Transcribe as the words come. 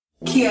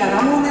Kia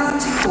ora ngā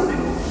te kore,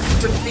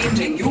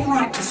 defending your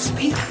right to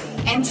speak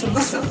and to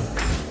listen.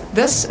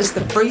 This is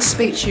the Free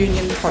Speech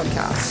Union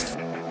podcast.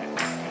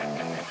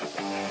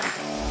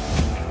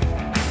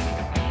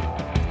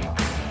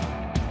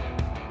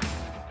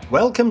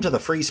 Welcome to the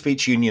Free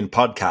Speech Union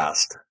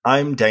podcast.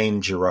 I'm Dane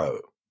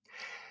Giroux.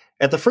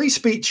 At the Free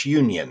Speech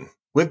Union,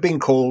 we've been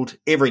called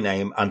every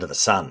name under the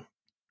sun.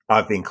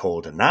 I've been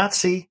called a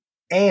Nazi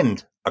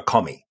and a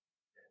commie.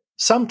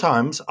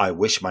 Sometimes I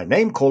wish my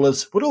name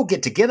callers would all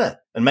get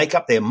together and make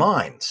up their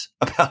minds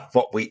about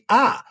what we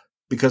are,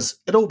 because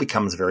it all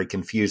becomes very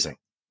confusing.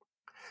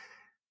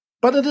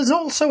 But it is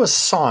also a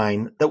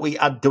sign that we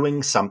are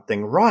doing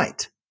something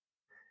right.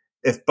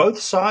 If both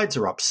sides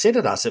are upset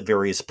at us at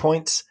various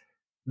points,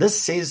 this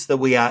says that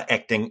we are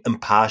acting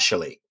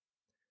impartially.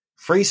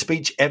 Free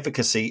speech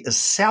advocacy is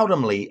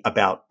seldomly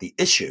about the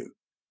issue.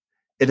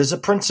 It is a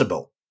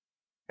principle,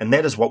 and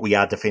that is what we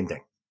are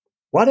defending.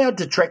 What our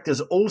detractors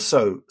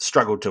also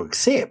struggle to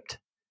accept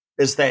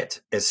is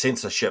that, as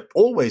censorship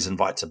always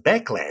invites a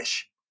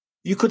backlash,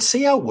 you could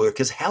see our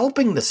work as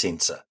helping the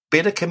censor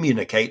better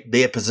communicate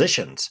their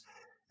positions,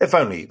 if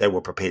only they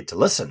were prepared to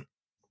listen.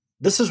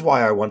 This is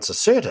why I once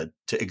asserted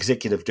to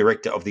Executive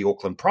Director of the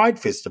Auckland Pride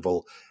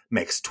Festival,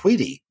 Max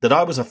Tweedy, that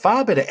I was a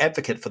far better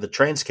advocate for the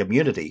trans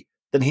community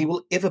than he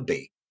will ever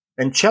be,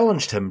 and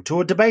challenged him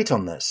to a debate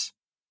on this.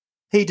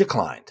 He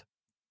declined.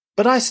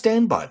 But I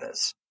stand by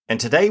this. And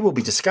today we'll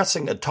be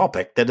discussing a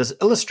topic that is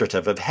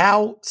illustrative of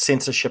how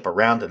censorship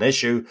around an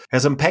issue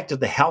has impacted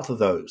the health of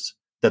those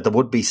that the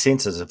would-be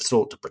censors have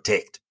sought to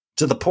protect,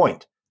 to the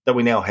point that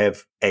we now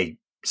have a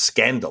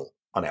scandal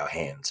on our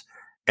hands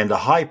and a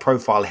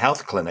high-profile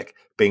health clinic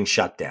being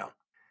shut down.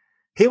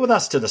 Here with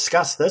us to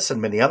discuss this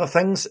and many other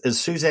things is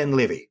Suzanne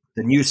Levy,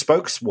 the new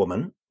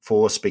spokeswoman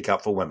for Speak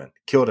Up for Women.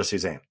 Kia ora,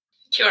 Suzanne.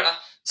 Kia ora.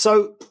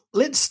 So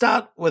let's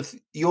start with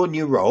your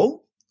new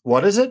role.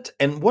 What is it,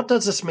 and what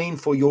does this mean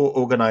for your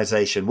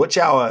organisation, which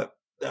our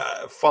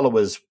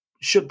followers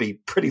should be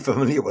pretty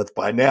familiar with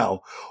by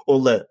now, all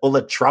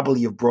the trouble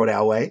you've brought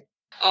our way?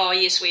 Oh,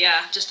 yes, we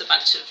are. Just a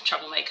bunch of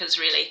troublemakers,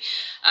 really.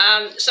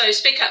 So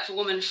Speak Up for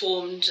Women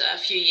formed a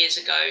few years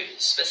ago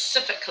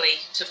specifically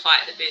to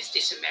fight the birth,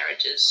 deaths and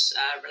marriages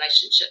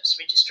relationships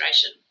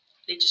registration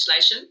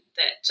legislation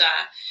that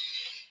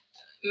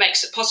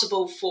makes it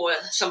possible for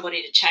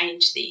somebody to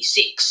change the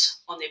sex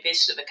on their birth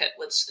certificate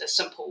with a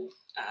simple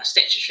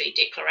statutory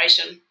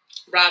declaration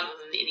rather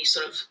than any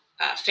sort of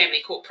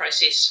family court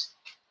process.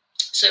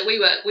 So we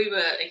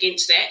were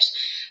against that.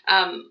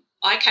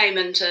 I came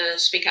in to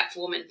Speak Up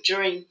for Women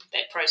during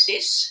that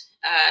process.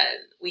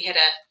 We had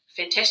a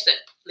fantastic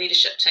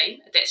leadership team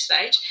at that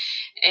stage,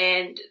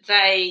 and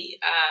they,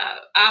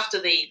 after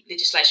the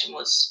legislation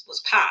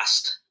was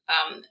passed,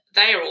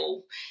 they are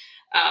all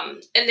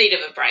in need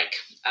of a break.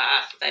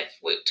 They've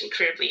worked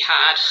incredibly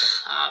hard.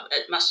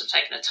 It must have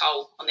taken a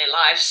toll on their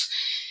lives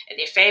and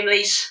their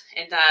families,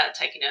 and they're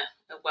taking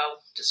a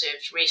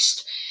well-deserved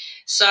rest.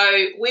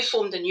 So we've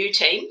formed a new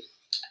team.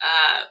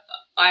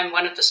 I'm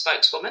one of the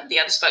spokeswomen. The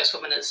other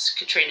spokeswoman is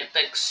Katrina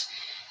Biggs.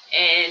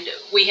 And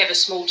we have a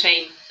small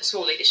team, a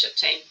small leadership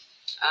team.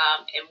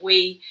 And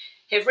we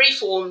have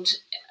reformed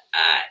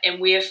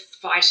and we're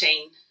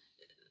fighting.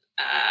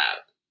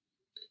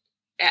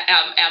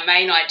 Our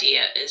main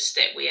idea is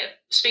that we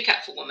speak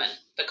up for women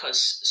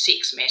because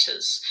sex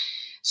matters.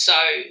 So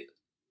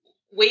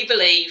we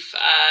believe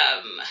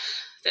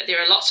that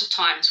there are lots of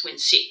times when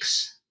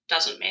sex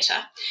doesn't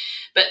matter,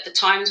 but the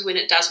times when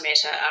it does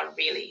matter are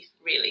really,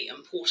 really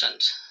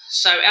important.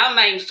 So our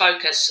main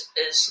focus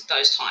is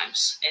those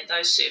times and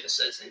those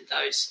services and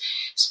those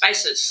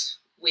spaces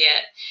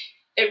where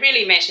it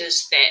really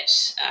matters that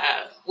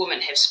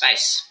women have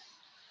space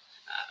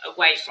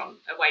away from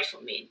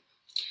men.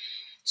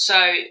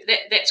 So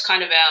that's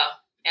kind of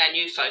our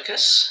new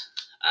focus.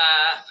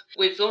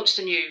 We've launched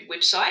a new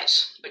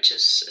website, which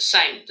is the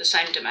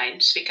same domain,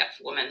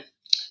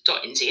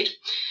 speakupforwomen.nz.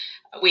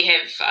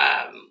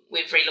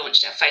 We've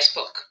relaunched our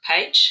Facebook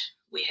page.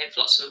 We have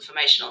lots of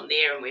information on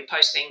there, and we're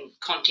posting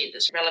content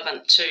that's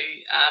relevant to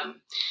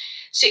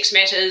sex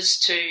matters,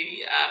 to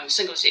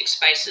single-sex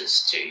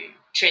spaces, to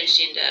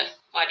transgender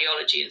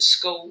ideology in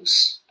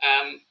schools.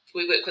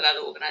 We work with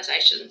other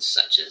organisations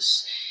such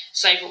as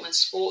Save Women's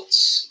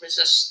Sports,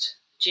 Resist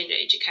Gender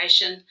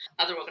Education,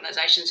 other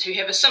organisations who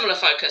have a similar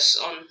focus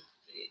on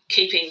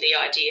keeping the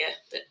idea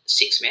that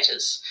sex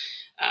matters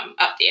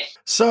up there.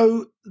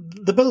 So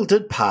the bill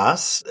did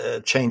pass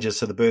changes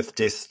to the birth,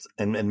 death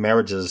and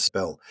marriages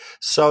bill.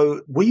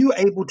 So were you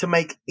able to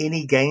make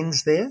any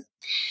gains there?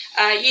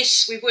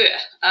 Yes, we were.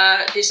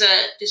 There's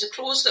a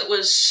clause that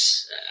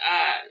was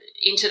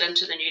entered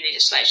into the new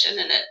legislation,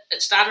 and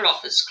it started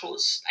off as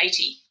clause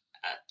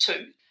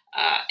 82,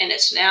 and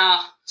it's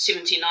now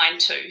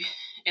 79.2.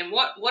 And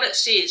what it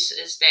says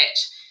is that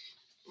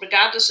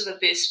regardless of a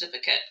birth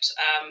certificate,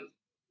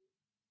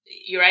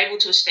 you're able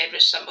to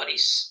establish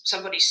somebody's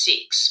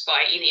sex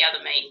by any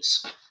other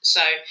means.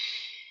 So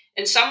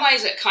in some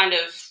ways it kind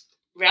of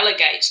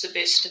relegates the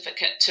birth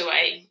certificate to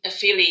a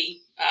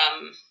fairly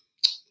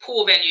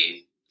poor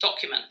value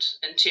document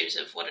in terms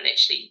of what it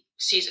actually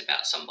says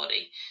about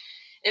somebody.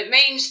 It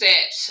means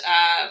that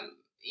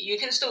you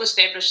can still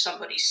establish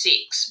somebody's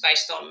sex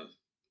based on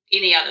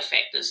any other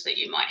factors that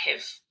you might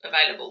have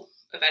available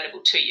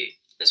to you,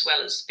 as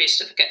well as birth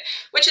certificate,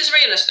 which is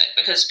realistic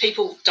because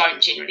people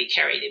don't generally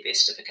carry their birth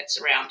certificates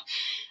around,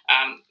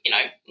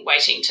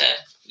 waiting to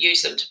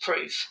use them to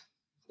prove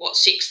what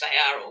sex they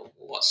are or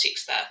what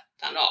sex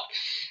they're not.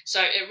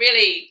 So it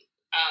really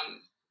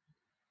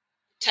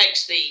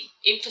takes the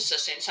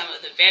emphasis and some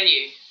of the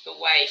value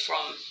away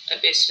from a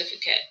birth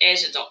certificate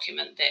as a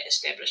document that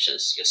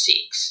establishes your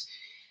sex.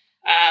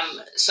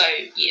 So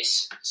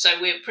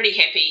we're pretty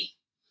happy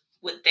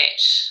with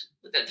that,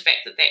 with the fact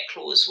that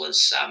clause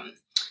was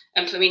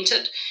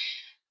implemented.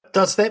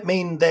 Does that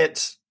mean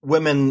that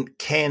women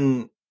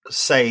can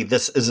say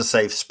this is a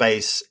safe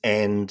space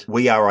and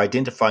we are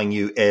identifying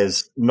you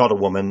as not a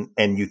woman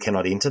and you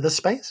cannot enter this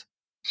space?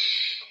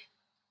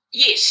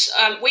 Yes,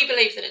 we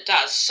believe that it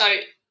does. So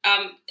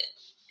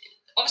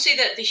obviously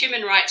the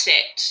Human Rights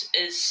Act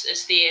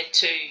is there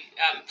to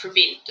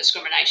prevent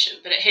discrimination,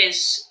 but it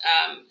has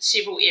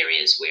several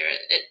areas where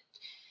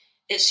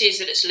it says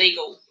that it's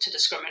legal to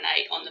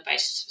discriminate on the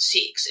basis of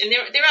sex. And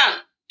there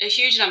aren't a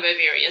huge number of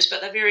areas,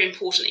 but they're very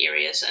important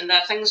areas. And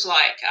they're things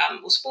like,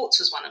 sports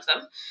is one of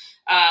them.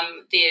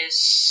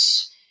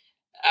 There's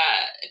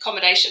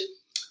accommodation,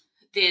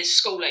 there's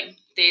schooling,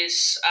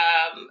 there's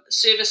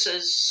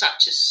services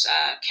such as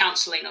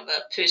counselling of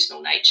a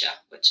personal nature,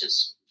 which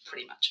is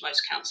pretty much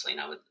most counselling,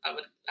 I would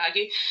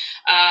argue.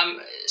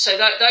 So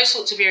those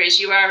sorts of areas,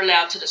 you are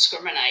allowed to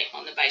discriminate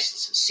on the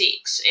basis of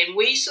sex. And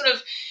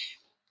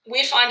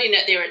we're finding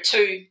that there are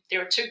two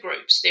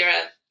groups. There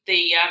are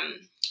the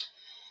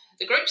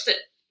groups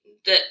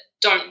that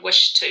don't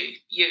wish to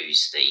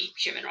use the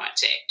Human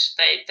Rights Act.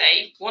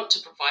 They want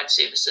to provide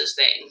services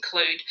that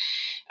include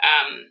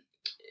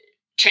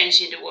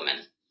transgender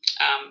women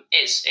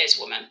as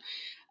women.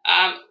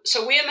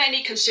 So we're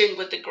mainly concerned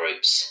with the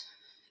groups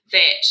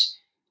that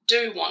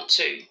do want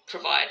to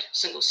provide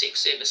single-sex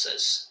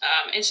services.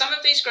 And some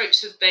of these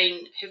groups have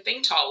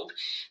been told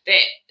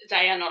that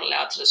they are not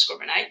allowed to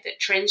discriminate, that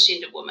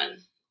transgender women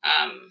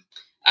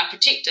are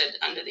protected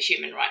under the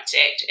Human Rights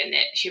Act, and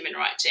that the Human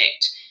Rights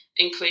Act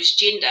includes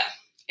gender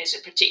as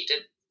a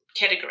protected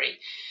category.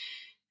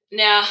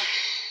 Now,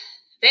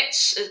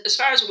 that's, as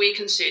far as we're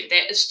concerned,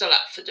 that is still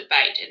up for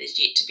debate and is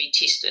yet to be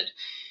tested.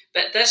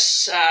 But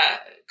this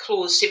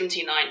clause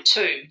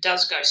 79.2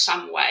 does go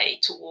some way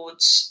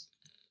towards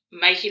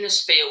making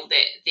us feel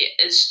that there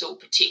is still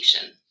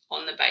protection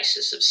on the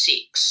basis of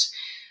sex,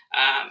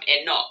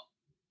 and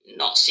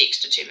not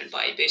sex determined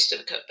by a birth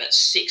certificate, but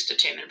sex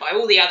determined by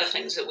all the other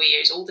things that we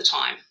use all the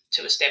time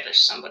to establish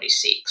somebody's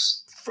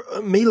sex.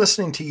 For me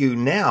listening to you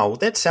now,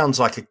 that sounds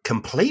like a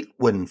complete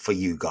win for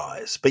you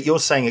guys, but you're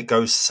saying it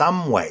goes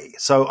some way.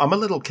 So I'm a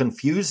little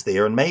confused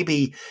there, and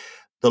maybe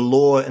the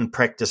law and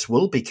practice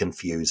will be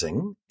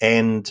confusing.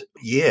 And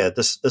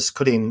this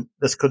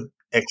could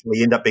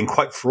actually end up being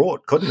quite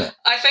fraught, couldn't it?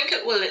 I think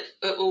it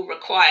will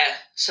require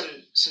some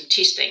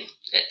testing.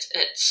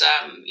 It's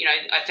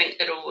I think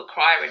it'll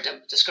require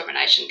a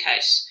discrimination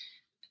case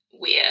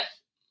where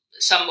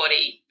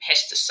somebody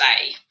has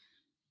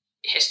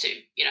to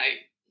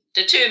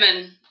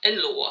determine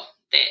in law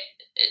that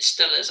it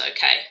still is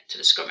okay to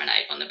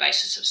discriminate on the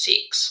basis of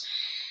sex.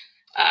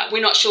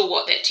 We're not sure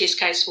what that test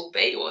case will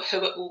be, or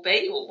who it will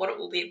be, or what it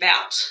will be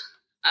about.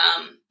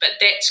 But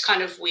that's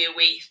kind of where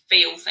we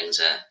feel things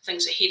are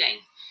heading.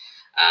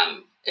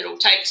 It'll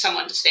take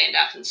someone to stand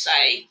up and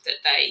say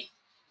that they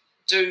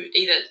do,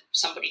 either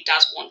somebody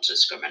does want to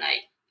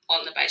discriminate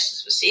on the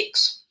basis of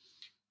sex,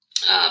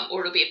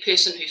 or it'll be a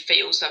person who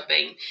feels they've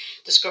been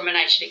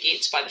discriminated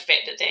against by the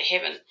fact that they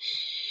haven't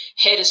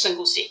had a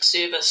single-sex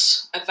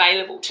service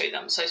available to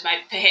them. So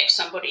maybe perhaps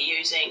somebody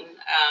using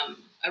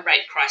a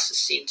rape crisis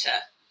centre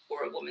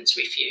or a women's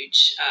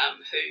refuge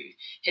who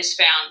has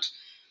found,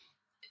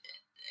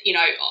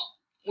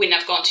 when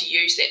they've gone to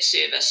use that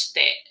service,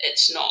 that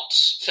it's not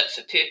fit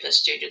for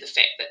purpose due to the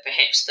fact that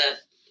perhaps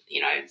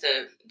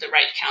the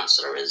rape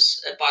counsellor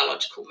is a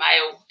biological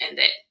male, and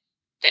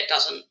that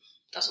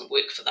doesn't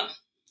work for them.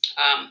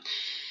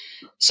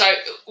 So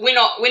we're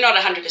not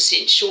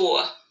 100%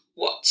 sure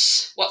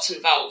what's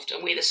involved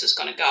and where this is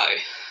going to go.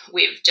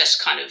 We've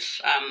just kind of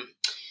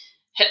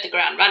hit the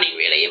ground running,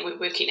 really, and we're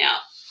working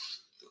out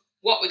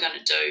what we're going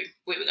to do,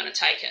 where we're going to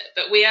take it.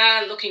 But we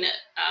are looking at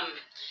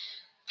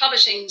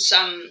publishing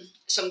some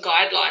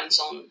guidelines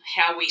on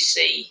how we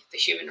see the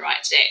Human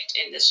Rights Act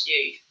and this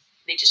new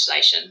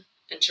legislation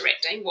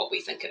interacting, what we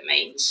think it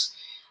means,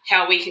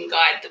 how we can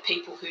guide the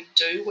people who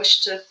do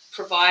wish to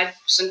provide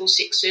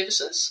single-sex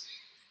services,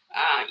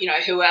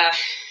 who are,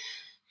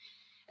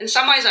 in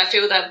some ways I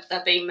feel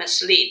they're being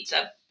misled.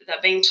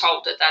 They're being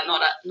told that they're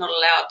not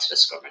allowed to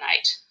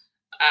discriminate.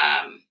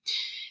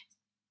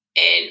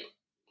 And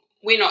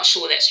we're not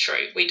sure that's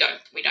true. We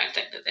don't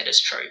think that is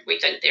true. We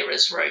think there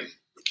is room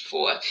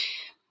for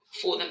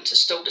them to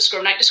still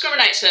discriminate.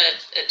 Discriminate's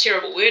a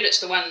terrible word. It's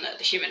the one that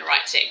the Human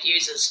Rights Act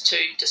uses to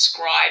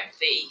describe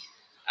the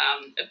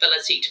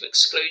ability to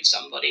exclude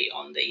somebody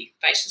on the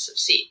basis of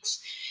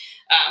sex.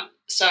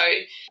 So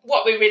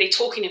what we're really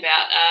talking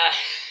about are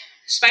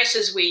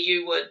spaces where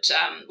you would,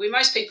 where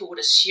most people would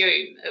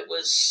assume it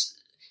was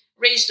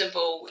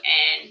reasonable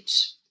and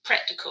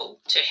practical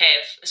to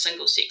have a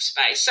single-sex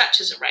space,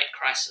 such as a rape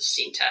crisis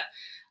centre,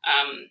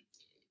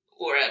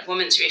 or a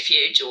women's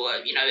refuge, or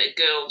a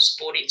girls'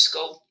 boarding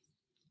school.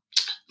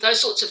 Those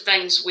sorts of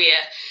things where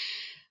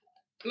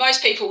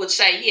most people would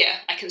say, yeah,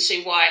 I can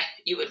see why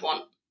you would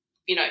want,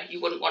 you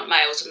wouldn't want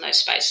males in those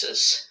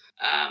spaces.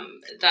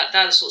 They're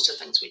the sorts of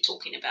things we're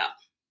talking about.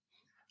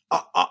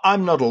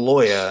 I'm not a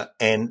lawyer,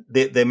 and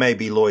there may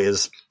be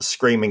lawyers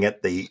screaming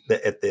at the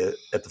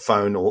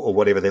phone or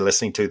whatever they're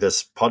listening to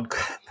this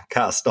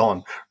podcast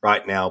on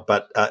right now.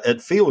 But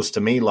it feels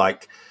to me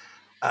like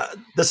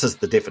this is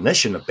the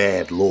definition of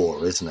bad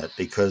law, isn't it?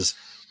 Because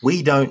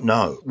we don't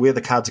know where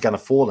the cards are going to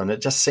fall, and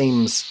it just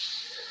seems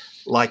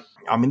like,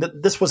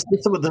 this was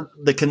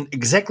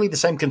exactly the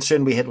same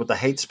concern we had with the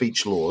hate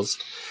speech laws.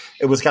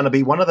 It was going to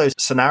be one of those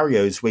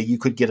scenarios where you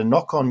could get a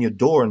knock on your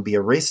door and be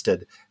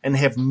arrested and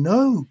have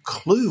no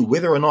clue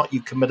whether or not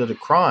you committed a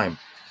crime.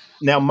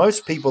 Now,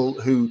 most people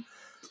who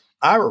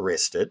are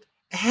arrested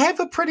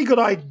have a pretty good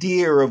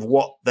idea of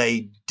what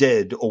they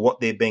did or what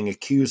they're being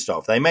accused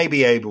of. They may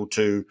be able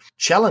to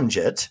challenge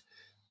it,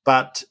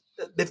 but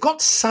they've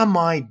got some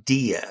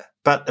idea.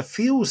 But it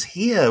feels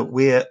here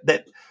where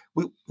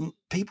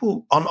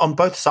people on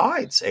both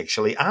sides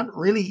actually aren't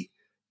really,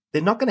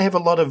 they're not going to have a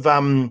lot of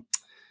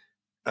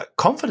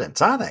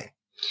confidence, are they?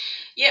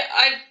 Yeah,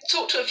 I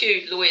talked to a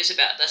few lawyers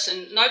about this,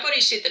 and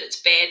nobody said that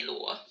it's bad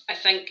law. I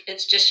think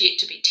it's just yet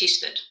to be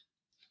tested.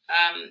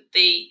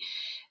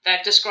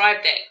 They've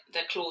described that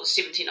the clause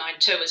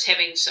 79.2 as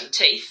having some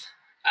teeth,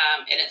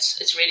 and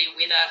it's really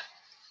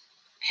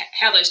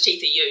how those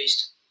teeth are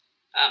used,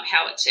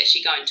 how it's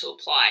actually going to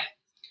apply,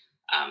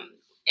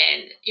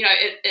 and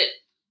it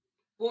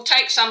will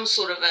take some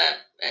sort of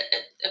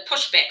a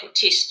pushback or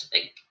test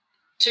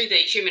to the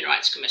Human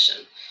Rights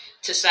Commission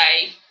to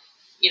say,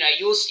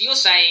 you're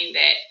saying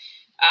that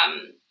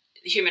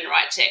the Human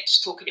Rights Act is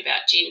talking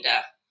about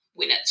gender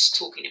when it's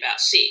talking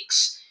about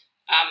sex.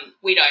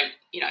 We don't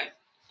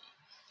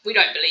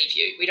believe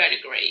you. We don't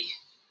agree.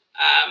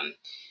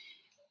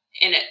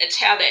 And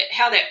it's how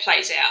that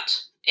plays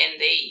out, and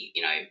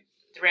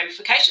the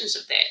ramifications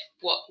of that.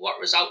 What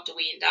result do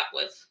we end up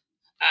with?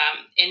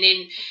 And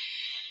then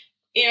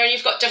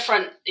you've got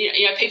different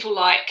people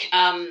like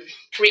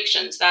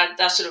corrections.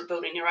 They're sort of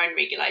building their own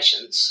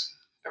regulations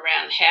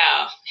around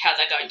how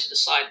they're going to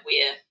decide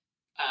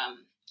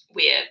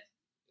where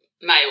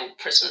male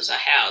prisoners are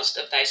housed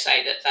if they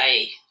say that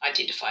they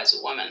identify as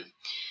a woman,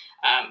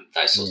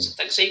 those sorts of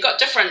things. So you've got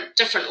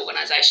different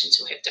organisations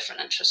who have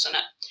different interests in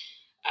it.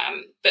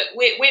 But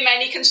we're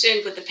mainly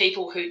concerned with the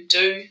people who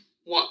do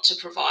want to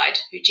provide,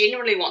 who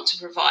generally want to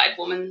provide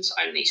women's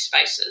only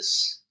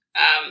spaces,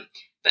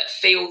 but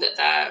feel that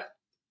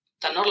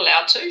they're not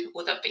allowed to,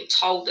 or they've been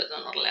told that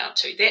they're not allowed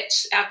to.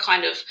 That's our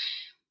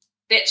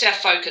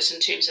focus in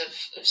terms of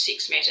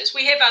sex matters.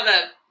 We have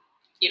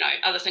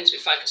other things we're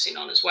focusing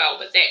on as well,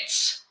 but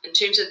that's in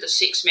terms of the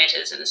sex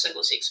matters and the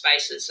single sex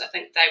spaces. I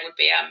think they would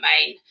be our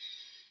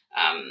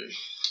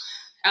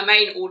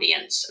main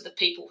audience, are the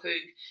people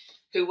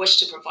who wish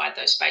to provide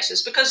those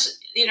spaces, because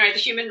the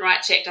Human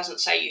Rights Act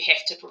doesn't say you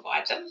have to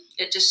provide them.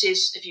 It just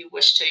says if you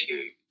wish to,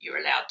 you're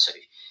allowed to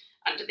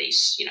under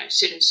these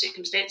certain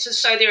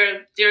circumstances. So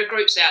there are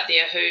groups out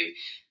there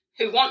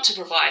who want to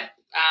provide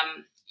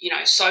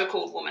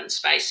so-called women's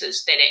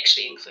spaces that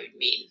actually include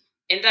men,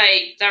 and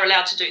they're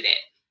allowed to do that.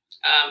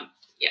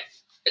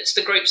 It's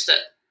the groups that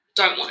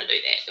don't want to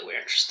do that we're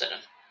interested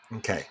in.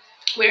 Okay.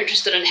 We're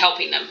interested in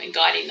helping them and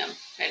guiding them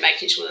and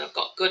making sure that they've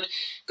got good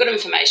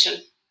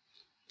information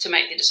to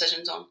make their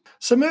decisions on.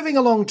 So moving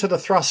along to the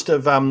thrust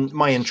of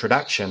my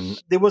introduction,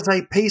 there was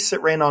a piece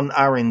that ran on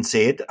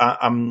RNZ,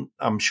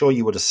 I'm sure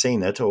you would have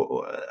seen it,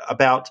 or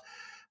about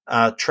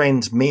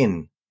trans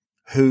men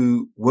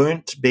who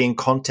weren't being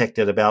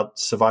contacted about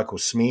cervical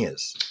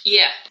smears.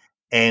 Yeah.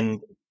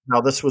 And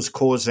now this was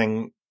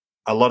causing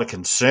a lot of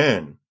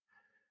concern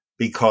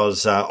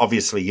because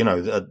obviously,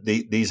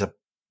 these are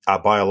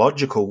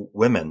biological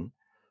women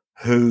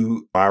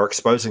who are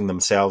exposing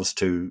themselves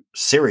to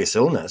serious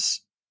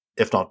illness,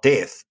 if not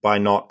death, by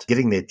not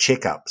getting their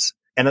checkups.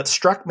 And it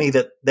struck me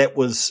that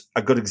was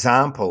a good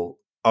example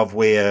of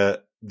where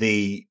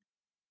the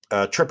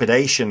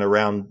trepidation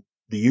around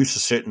the use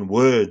of certain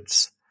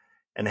words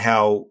and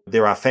how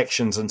there are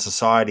factions in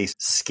society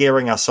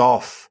scaring us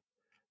off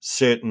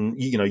certain,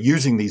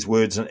 using these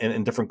words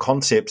and different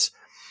concepts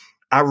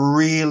are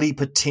really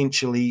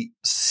potentially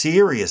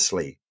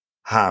seriously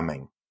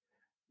harming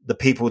the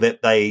people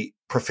that they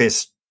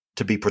profess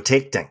to be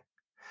protecting.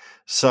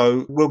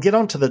 So we'll get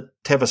on to the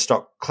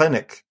Tavistock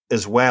Clinic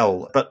as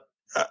well, but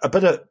a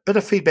bit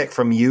of feedback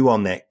from you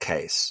on that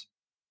case.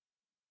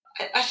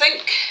 I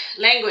think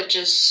language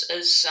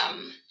is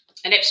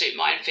an absolute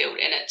minefield,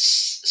 and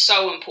it's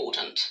so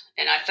important.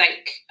 And I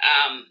think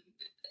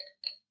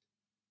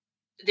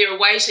there are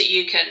ways that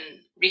you can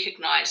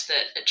recognise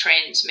that a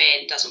trans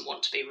man doesn't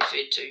want to be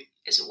referred to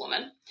as a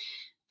woman,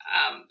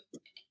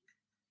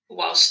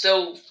 while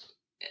still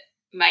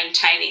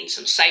maintaining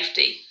some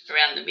safety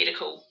around the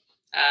medical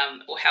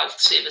or health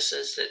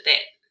services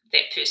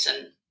that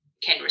person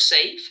can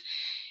receive.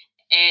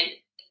 And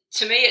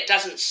to me, it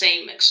doesn't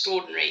seem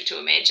extraordinary to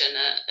imagine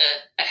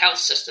a health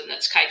system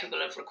that's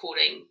capable of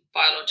recording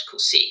biological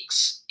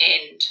sex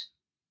and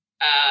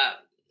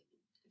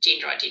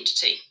gender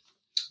identity,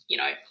 in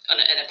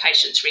a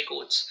patient's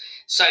records,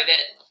 so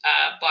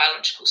that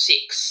biological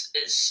sex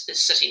is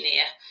sitting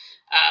there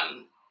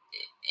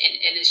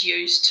and is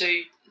used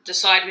to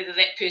decide whether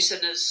that person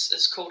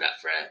is called up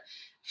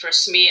for a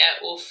smear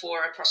or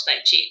for a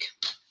prostate check.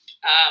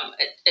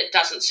 It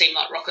doesn't seem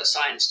like rocket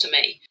science to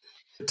me.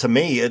 To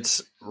me,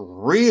 it's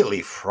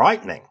really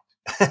frightening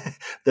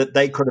that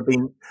they could have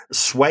been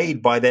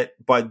swayed by that,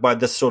 by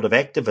this sort of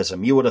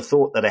activism. You would have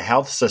thought that a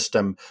health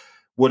system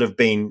would have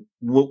been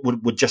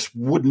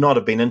would not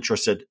have been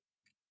interested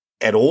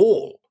at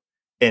all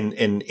in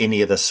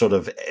any of this sort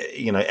of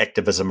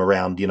activism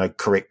around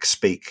correct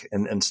speak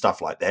and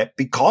stuff like that,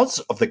 because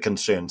of the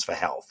concerns for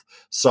health.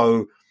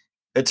 So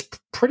it's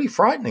pretty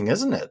frightening,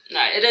 isn't it?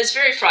 No, it is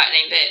very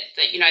frightening that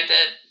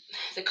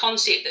the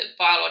concept that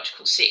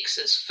biological sex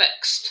is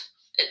fixed,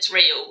 it's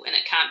real and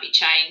it can't be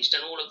changed,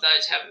 and all of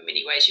those, however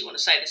many ways you want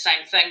to say the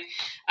same thing.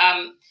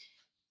 I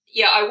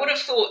would have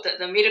thought that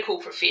the medical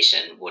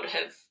profession would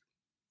have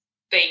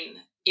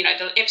been,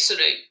 the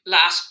absolute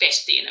last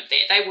bastion of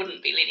that. They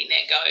wouldn't be letting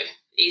that go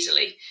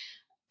easily.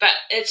 But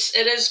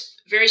it is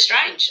very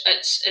strange.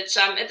 It's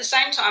at the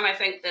same time, I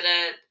think that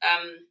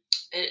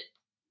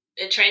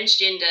a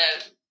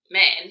transgender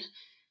man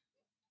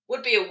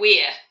would be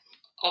aware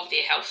of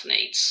their health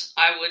needs.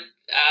 I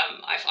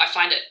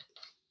find it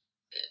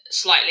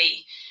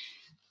slightly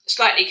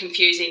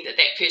confusing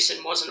that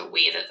person wasn't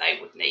aware that they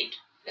would need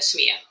a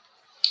smear.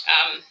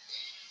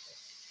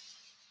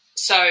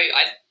 So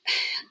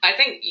I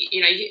think,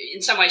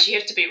 in some ways you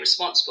have to be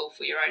responsible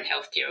for your own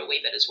healthcare a wee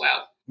bit as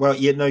well. Well,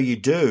 you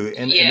do.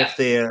 And if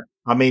they're,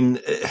 I'm going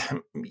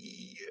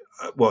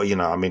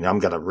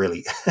to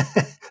really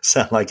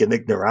sound like an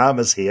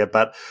ignoramus here,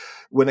 but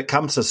when it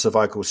comes to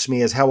cervical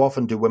smears, how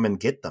often do women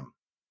get them?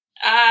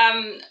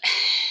 I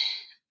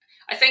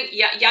think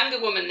younger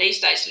women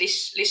these days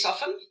less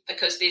often,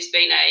 because there's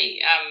been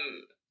a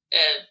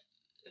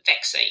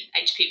vaccine,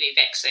 HPV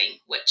vaccine,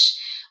 which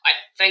I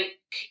think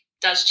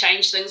does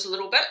change things a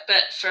little bit.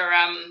 But for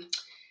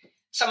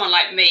someone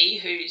like me,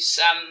 who's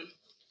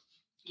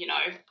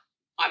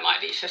I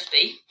might be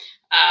 50,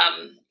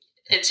 I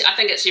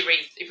think it's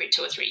every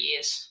 2 or 3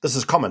 years. This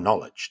is common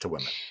knowledge to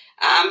women.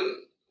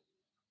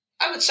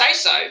 I would say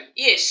so.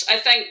 Yes, I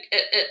think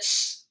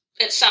it's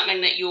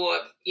something that your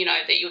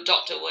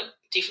doctor would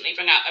definitely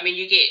bring up. I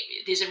mean,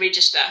 there's a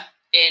register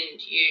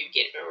and you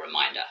get a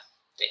reminder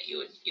that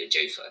you're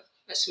due for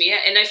a smear,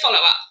 and they follow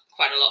up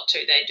quite a lot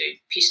too. They do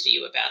pester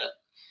you about it.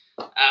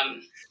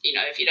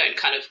 If you don't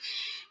kind of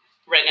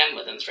ring in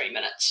within 3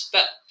 minutes.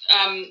 But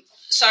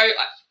so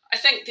I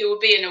think there will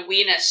be an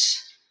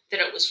awareness that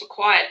it was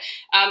required.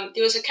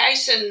 There was a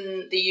case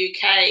in the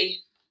UK,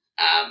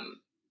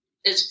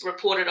 is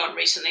reported on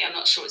recently. I'm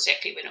not sure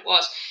exactly when it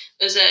was.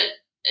 There's a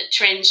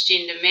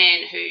transgender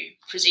man who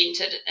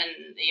presented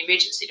in the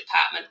emergency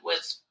department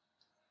with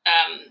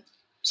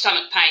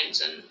stomach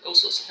pains and all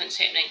sorts of things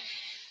happening,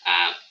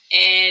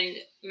 and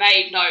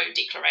made no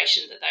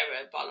declaration that they were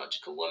a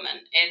biological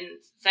woman, and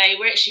they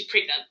were actually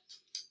pregnant,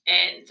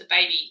 and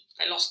they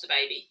lost the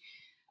baby,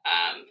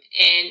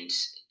 and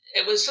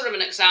it was sort of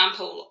an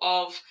example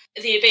of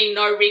there being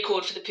no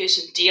record for the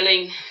person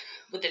dealing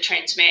with the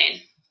trans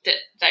man that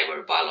they were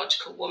a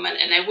biological woman,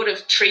 and they would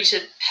have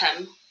treated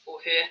him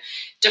or her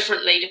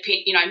differently,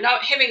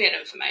 not having that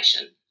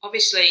information.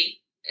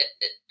 Obviously,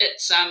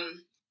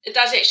 it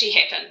does actually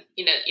happen.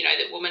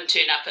 That women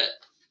turn up at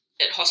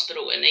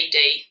hospital in ED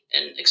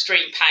in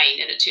extreme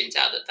pain, and it turns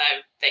out that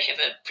they have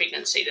a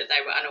pregnancy that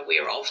they were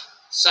unaware of.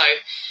 So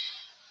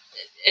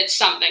it's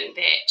something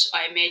that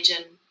I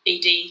imagine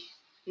ED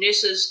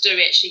nurses do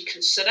actually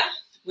consider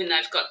when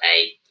they've got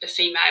a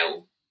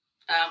female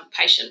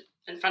patient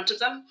in front of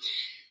them.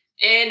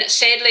 And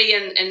sadly,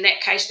 in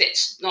that case,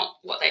 that's not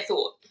what they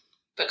thought,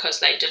 because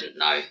they didn't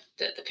know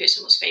that the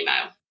person was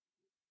female.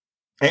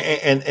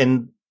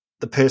 And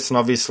the person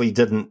obviously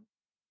didn't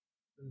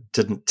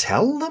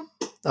tell them?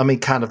 I mean,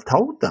 can't have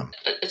told them.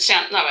 I'd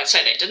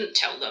say they didn't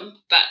tell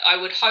them, but I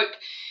would hope,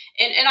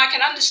 and I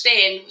can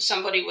understand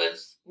somebody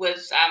with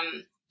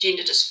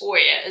gender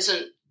dysphoria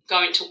isn't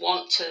going to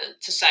want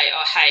to say,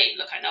 oh, hey,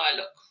 look, I know I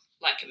look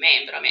like a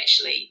man, but I'm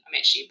actually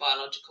a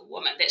biological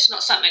woman. That's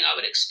not something I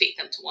would expect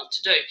them to want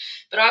to do.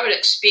 But I would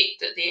expect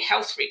that their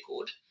health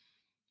record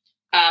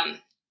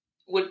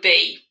would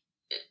be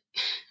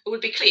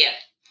clear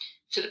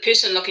to the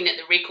person looking at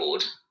the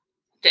record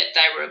that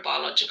they were a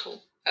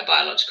biological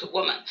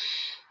woman.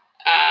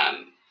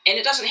 And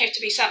it doesn't have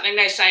to be something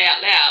they say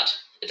out loud.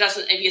 It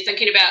doesn't, if you're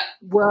thinking about...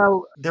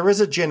 Well, there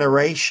is a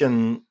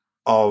generation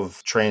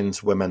of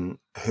trans women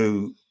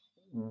who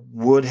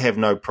would have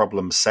no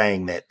problem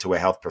saying that to a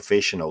health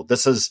professional.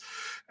 This is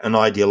an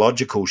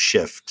ideological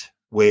shift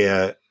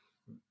where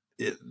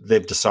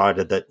they've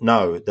decided that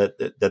no,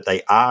 that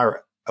they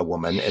are a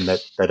woman and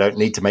that they don't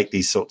need to make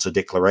these sorts of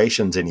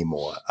declarations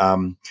anymore.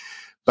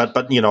 But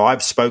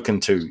I've spoken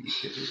to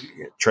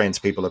trans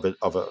people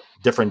of a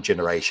different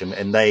generation,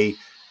 and they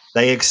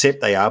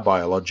accept they are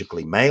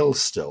biologically male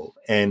still,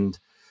 and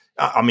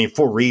I mean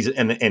for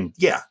reason,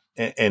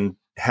 and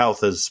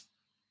health is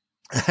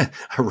a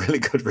really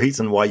good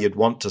reason why you'd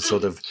want to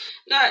sort of.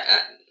 No,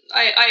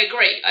 I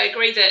agree. I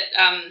agree that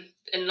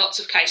in lots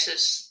of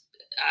cases,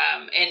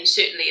 and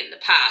certainly in the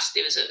past,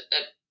 there was a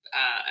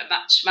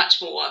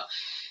much more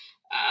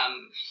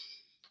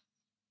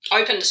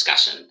open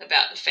discussion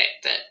about the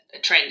fact that a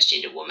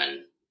transgender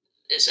woman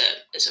is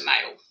a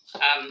male.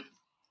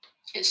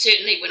 And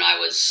certainly when I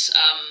was,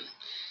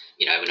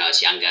 when I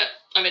was younger,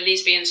 I'm a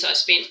lesbian, so I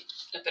spent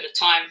a bit of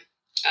time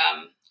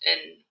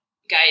in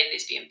gay and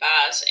lesbian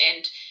bars,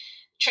 and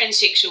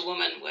transsexual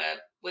women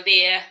were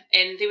there,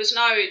 and there was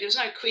no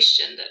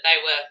question that they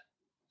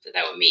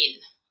were men,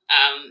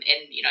 and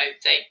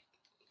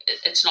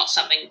it's not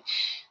something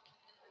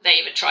they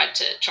ever tried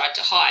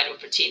to hide or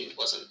pretend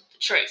wasn't the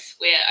truth.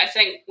 Where I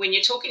think when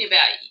you're talking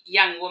about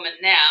young women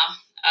now,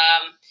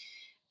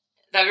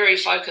 they're very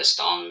focused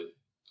on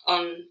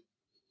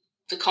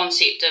the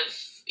concept of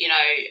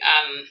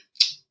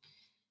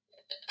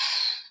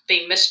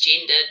being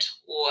misgendered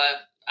or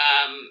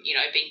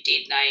being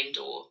dead named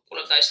or all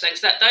of those things.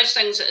 That those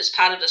things as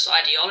part of this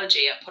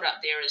ideology are put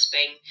up there as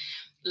being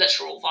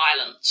literal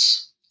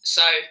violence.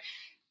 So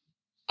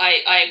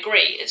I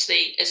agree, it's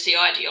the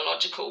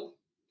ideological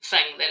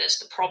thing that is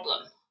the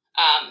problem.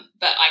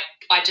 But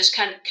I just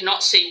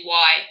cannot see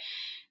why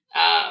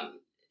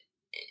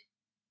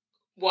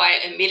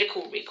a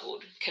medical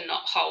record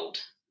cannot hold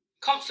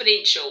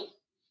confidential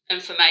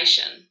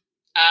information,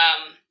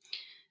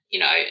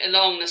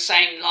 along the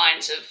same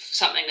lines of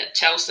something that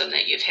tells them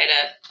that you've had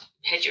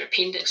your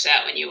appendix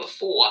out when you were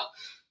 4.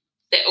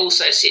 That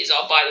also says,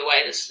 oh, by the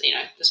way,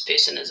 this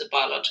person is a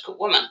biological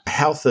woman.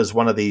 Health is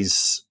one of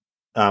these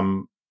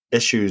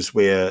issues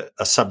where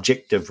a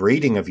subjective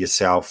reading of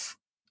yourself,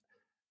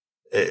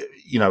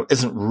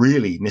 isn't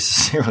really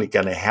necessarily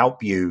going to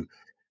help you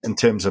in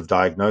terms of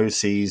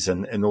diagnoses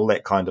and all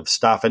that kind of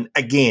stuff. And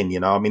again,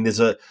 there's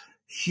a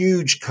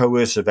huge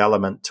coercive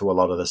element to a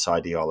lot of this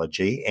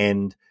ideology.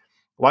 And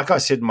like I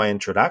said in my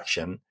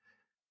introduction,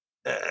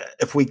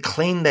 if we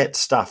clean that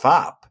stuff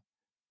up,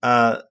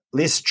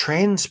 less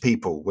trans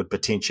people would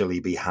potentially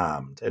be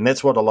harmed. And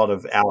that's what a lot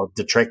of our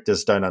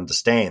detractors don't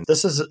understand.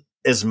 This is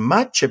as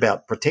much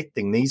about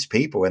protecting these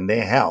people and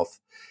their health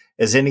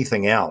as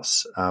anything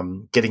else,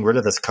 getting rid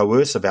of this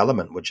coercive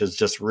element, which is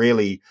just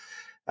really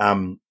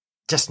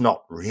just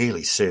not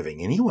really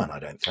serving anyone, I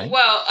don't think.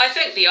 Well, I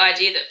think the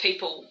idea that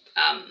people,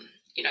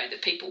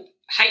 that people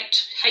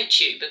hate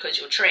you because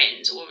you're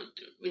trans, or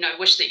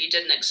wish that you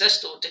didn't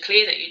exist or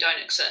declare that you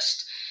don't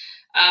exist,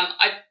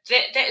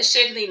 that is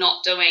certainly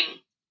not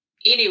doing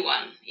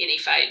anyone any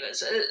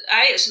favours. A,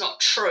 it's not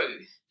true,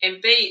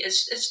 and B,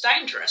 it's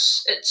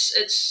dangerous.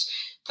 It's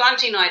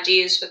planting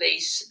ideas for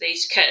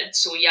these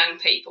kids or young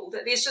people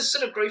that there's this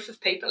sort of group of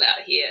people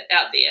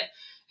out there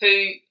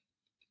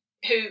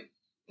who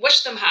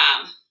wish them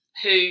harm,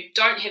 who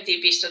don't have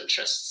their best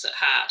interests at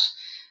heart.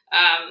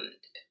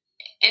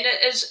 And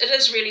it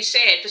is really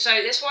sad.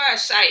 So that's why I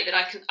say that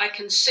I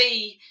can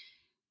see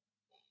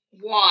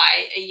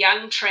why a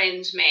young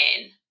trans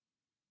man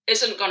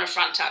isn't going to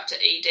front up to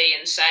ED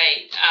and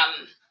say,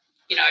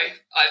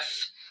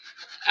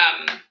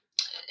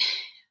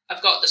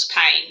 I've got this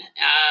pain.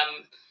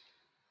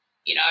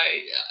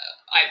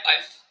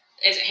 I've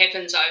as it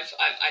happens,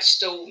 I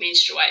still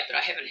menstruate, but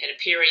I haven't had a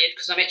period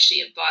because I'm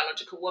actually a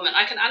biological woman.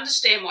 I can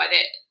understand why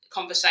that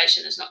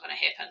conversation is not going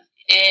to happen,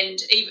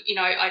 and even,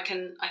 I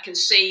can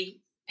see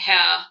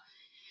how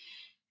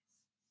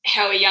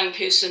a young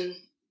person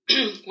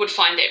would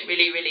find that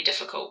really, really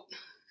difficult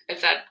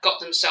if they'd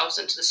got themselves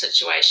into the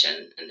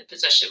situation, in the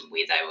position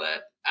where they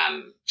were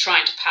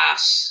trying to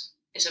pass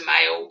as a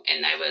male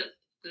and they were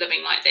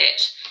living like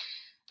that.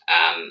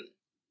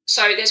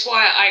 So that's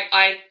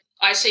why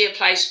I see a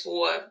place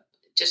for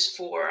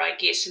I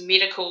guess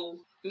medical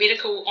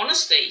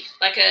honesty,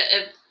 like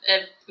a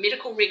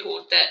medical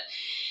record. That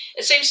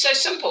it seems so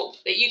simple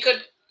that you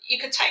could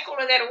take all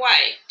of that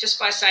away just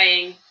by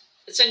saying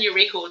it's in your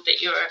record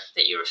that you're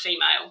a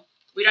female.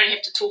 We don't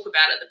have to talk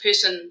about it. The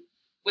person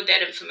with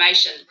that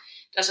information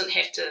doesn't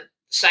have to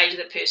say to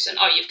the person,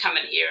 "Oh, you've come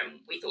in here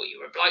and we thought you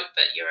were a bloke,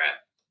 but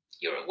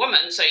you're a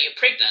woman, so you're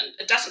pregnant."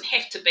 It doesn't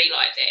have to be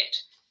like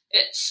that.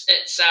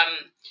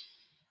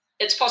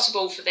 It's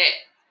possible for that,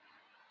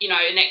 in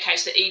that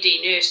case, the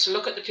ED nurse to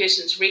look at the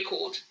person's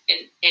record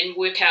and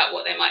work out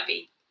what they might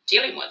be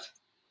dealing with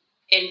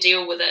and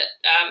deal with it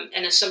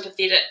in a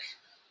sympathetic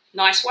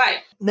nice way.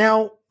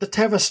 Now, the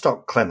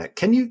Tavistock Clinic,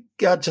 can you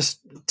just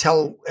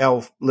tell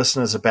our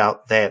listeners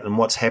about that and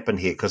what's happened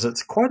here? Because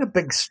it's quite a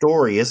big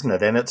story, isn't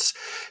it? And it's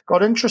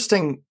got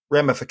interesting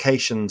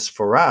ramifications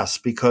for us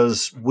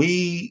because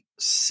we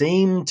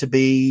seem to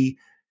be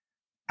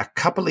a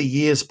couple of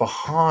years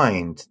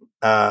behind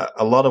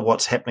a lot of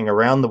what's happening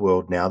around the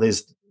world now.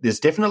 There's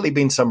definitely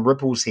been some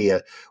ripples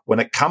here when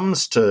it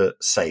comes to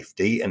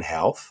safety and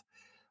health.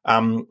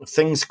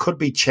 Things could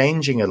be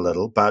changing a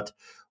little, but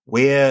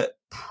we're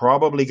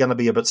probably going to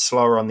be a bit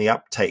slower on the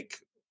uptake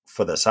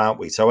for this, aren't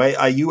we? So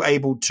are you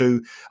able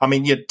to, I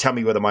mean, you tell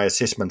me whether my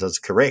assessment is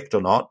correct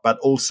or not, but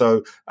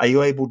also are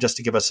you able just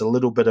to give us a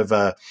little bit of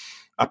a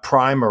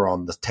primer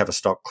on the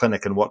Tavistock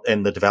Clinic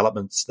and the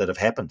developments that have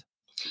happened?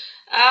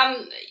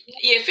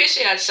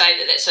 Firstly, I'd say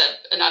that that's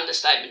an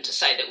understatement to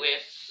say that we're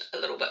a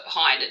little bit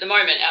behind. At the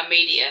moment, our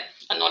media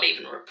are not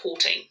even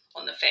reporting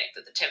on the fact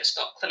that the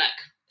Tavistock Clinic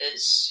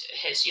has,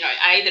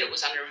 A, that it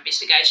was under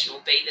investigation,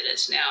 or B, that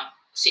it's now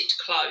set to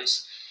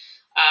close.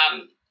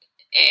 And,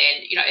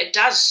 it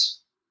does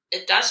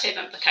have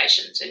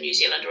implications in New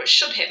Zealand, or it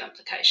should have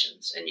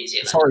implications in New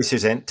Zealand. Sorry,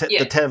 Suzanne.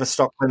 The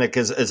Tavistock Clinic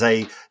is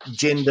a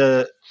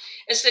gender...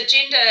 It's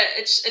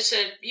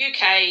a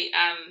UK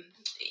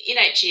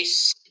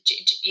NHS,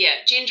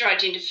 Gender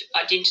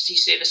Identity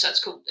Service. So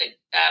it's called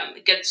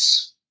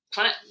GIDS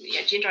Clinic,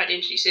 Gender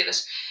Identity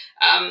Service.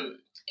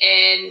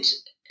 And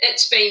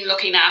it's been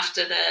looking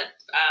after the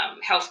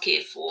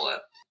healthcare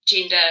for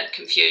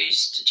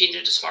gender-confused,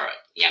 gender-dysphoric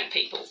young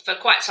people for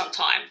quite some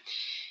time.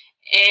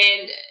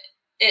 And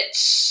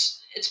it's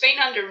been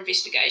under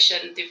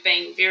investigation. There have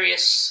been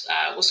various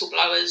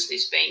whistleblowers.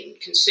 There's been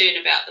concern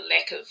about the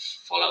lack of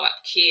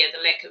follow-up care,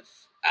 the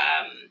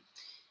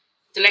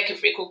lack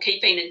of record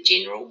keeping in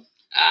general.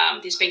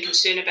 There's been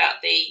concern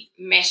about the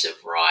massive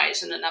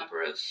rise in the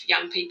number of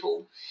young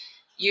people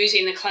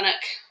using the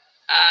clinic,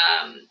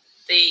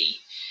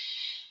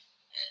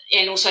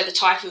 and also the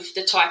type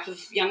of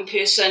young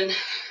person.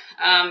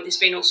 There's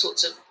been all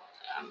sorts of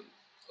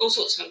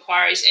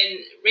inquiries, and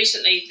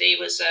recently there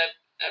was a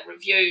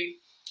review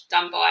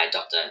done by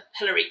Dr.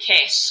 Hilary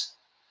Cass,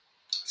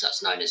 so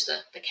it's known as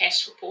the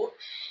Cass report.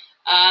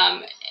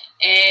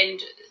 And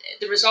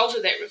the result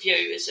of that review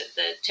is that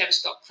the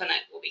Tavistock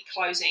Clinic will be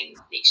closing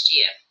next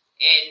year,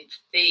 and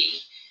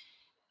the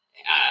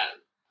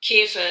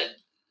care for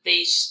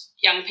these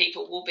young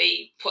people will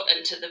be put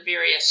into the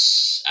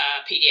various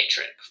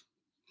paediatric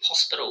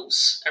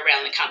hospitals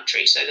around the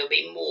country. So there'll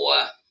be more,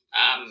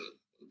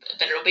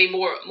 but it'll be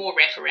more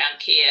wraparound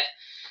care,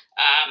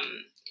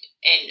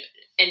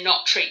 and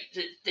not treat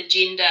the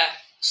gender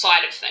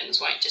side of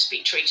things won't just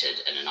be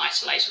treated in an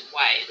isolated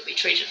way. It'll be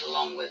treated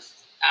along with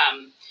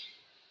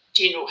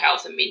general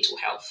health and mental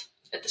health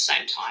at the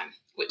same time,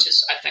 which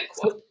is, I think,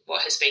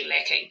 what has been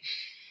lacking.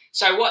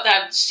 So what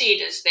they've said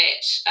is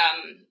that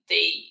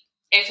the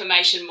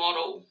affirmation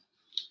model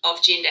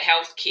of gender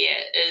health care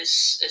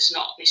is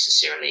not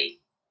necessarily,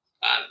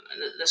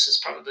 this is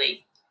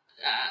probably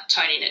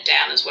toning it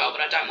down as well,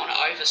 but I don't want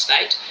to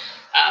overstate,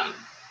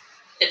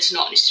 it's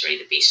not necessarily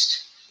the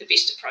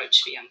best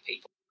approach for young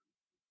people.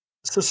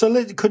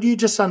 So could you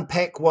just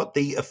unpack what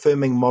the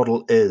affirming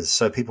model is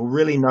so people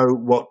really know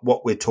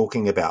what we're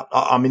talking about?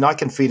 I mean, I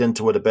can feed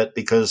into it a bit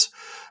because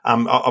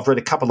I've read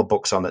a couple of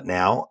books on it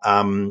now.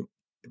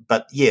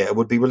 But yeah, it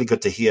would be really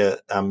good to hear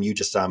you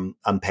just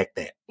unpack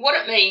that. What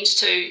it means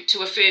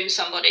to affirm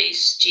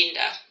somebody's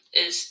gender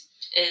is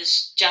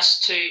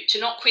just to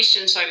not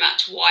question so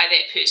much why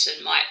that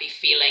person might be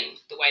feeling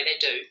the way they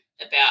do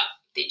about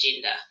their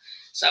gender.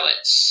 So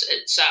it's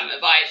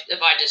if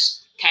I just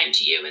came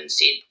to you and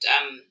said,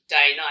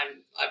 Dane,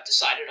 I've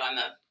decided I'm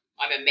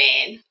a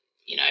man.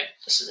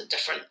 This is a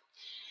different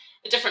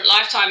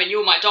lifetime, and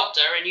you're my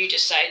doctor, and you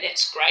just say,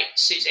 that's great,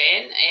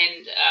 Suzanne,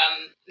 and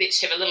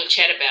let's have a little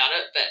chat about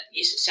it. But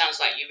yes, it sounds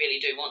like you really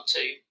do want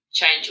to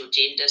change your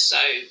gender, so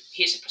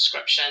here's a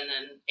prescription,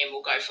 and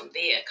we'll go from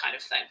there, kind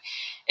of thing.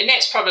 And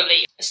that's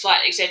probably a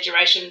slight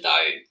exaggeration,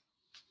 though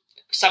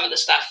some of the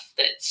stuff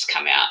that's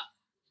come out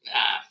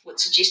would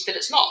suggest that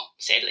it's not,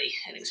 sadly,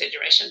 an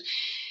exaggeration.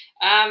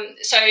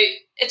 So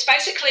it's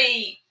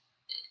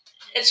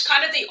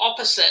kind of the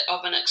opposite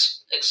of an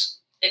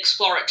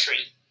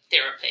exploratory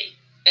therapy.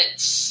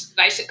 It's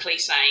basically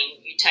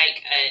saying you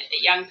take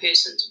a young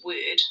person's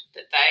word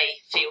that they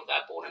feel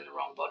they're born in the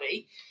wrong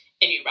body,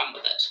 and you run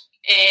with it.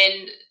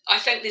 And I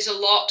think there's a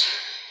lot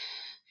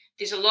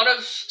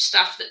of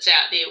stuff that's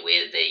out there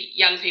where the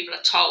young people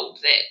are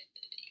told that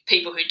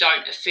people who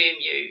don't affirm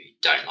you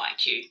don't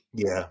like you.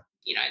 Yeah.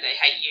 They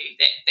hate you,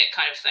 that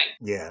kind of thing.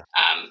 Yeah.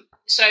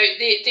 So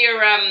they're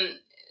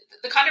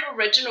the kind of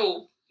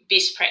original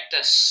best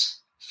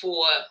practice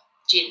for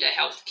gender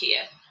health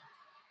care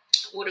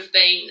would have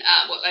been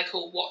what they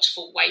call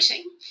watchful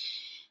waiting.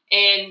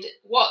 And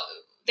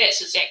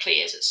that's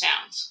exactly as it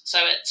sounds. So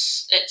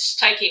it's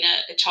taking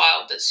a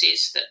child that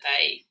says that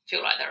they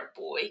feel like they're a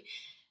boy,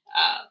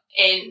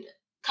 and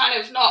kind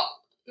of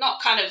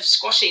not kind of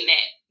squashing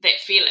that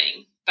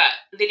feeling, but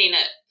letting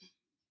it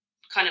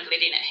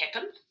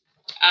happen.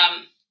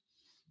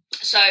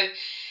 So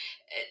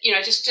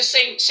just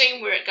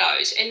seeing where it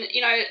goes. And,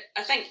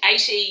 I think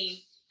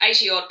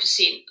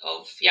 80-odd%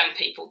 of young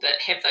people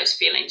that have those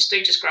feelings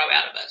do just grow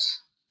out of it.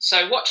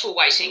 So watchful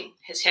waiting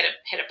has had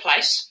a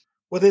place.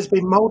 Well, there's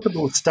been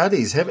multiple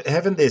studies,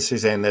 haven't there,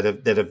 Suzanne, that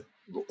have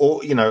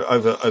or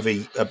over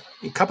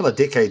a couple of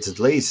decades at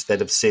least, that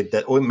have said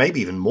that, or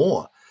maybe even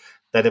more,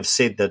 that have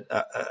said that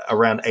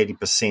around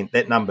 80%,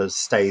 that number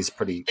stays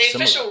pretty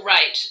similar. Official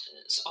rate.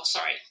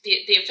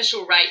 The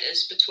official rate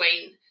is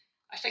between,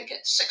 I think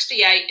it's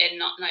 60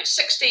 and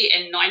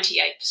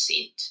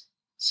 98%.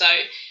 So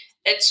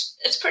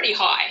it's pretty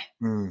high.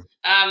 Mm.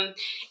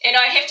 And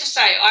I have to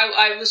say,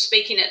 I was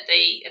speaking at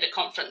a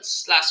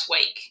conference last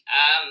week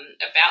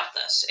about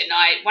this, and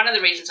one of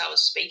the reasons I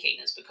was speaking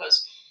is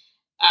because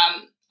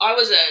I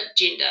was a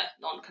gender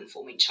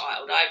non-conforming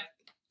child. I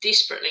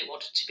desperately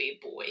wanted to be a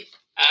boy.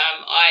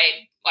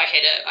 I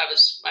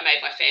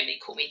made my family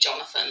call me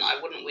Jonathan. I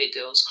wouldn't wear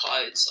girls'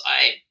 clothes.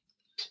 I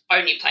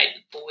only played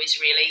with boys,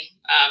 really.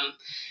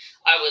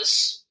 I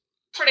was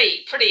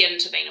pretty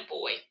into being a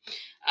boy.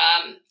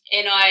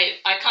 And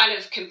I kind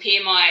of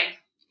compare my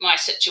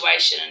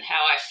situation and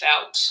how I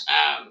felt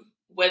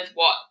with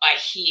what I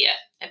hear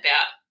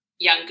about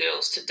young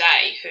girls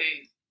today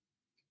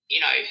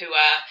who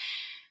are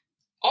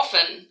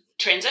often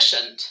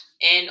transitioned.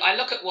 And I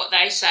look at what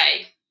they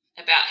say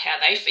about how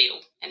they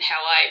feel and how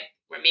I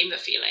remember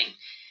feeling.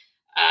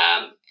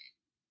 And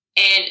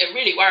it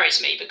really worries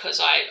me,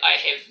 because I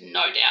have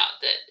no doubt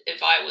that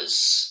if I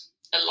was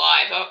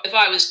alive, if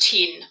I was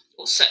 10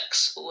 or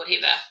 6 or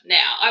whatever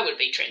now, I would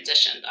be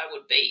transitioned. I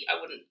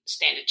wouldn't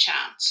stand a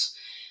chance.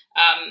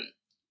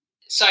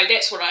 So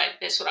that's what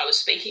I was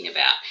speaking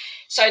about.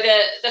 So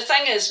the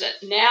thing is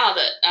that now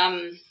that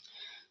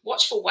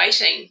watchful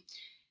waiting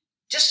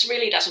just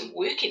really doesn't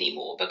work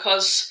anymore,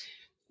 because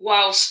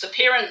whilst the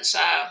parents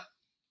are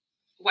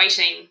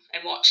waiting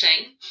and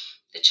watching,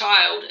 the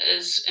child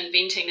is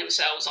inventing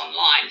themselves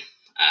online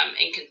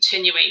and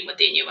continuing with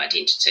their new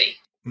identity.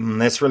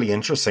 That's really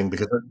interesting,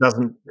 because it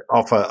doesn't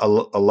offer a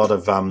lot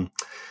of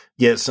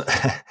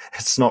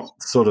it's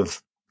not sort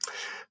of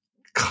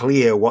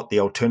clear what the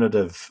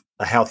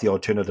healthy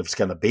alternative is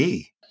going to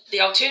be.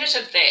 The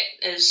alternative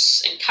that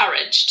is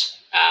encouraged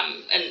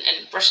in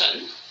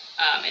Britain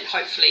and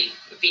hopefully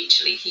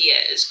eventually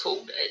here is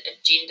called a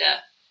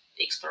gender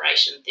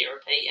exploration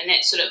therapy, and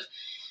that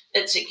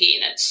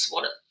it's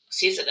what it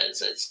says it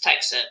is. It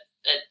takes a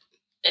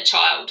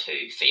child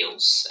who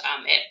feels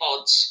at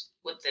odds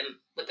with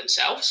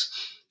themselves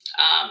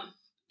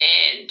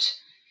and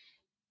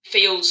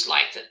feels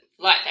like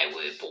they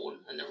were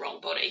born in the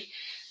wrong body,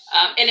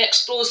 and it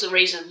explores the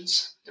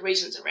reasons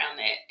around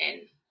that,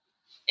 and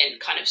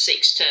kind of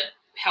seeks to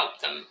help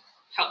them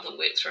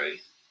work through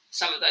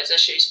some of those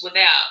issues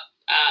without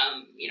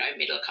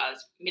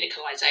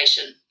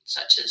medicalization,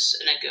 such as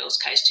in a girl's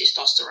case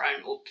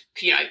testosterone or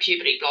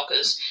puberty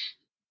blockers.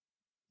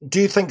 Do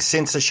you think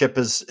censorship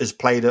has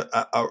played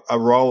a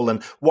role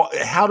in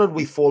how did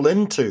we fall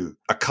into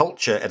a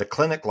culture at a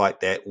clinic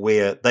like that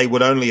where they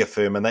would only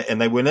affirm and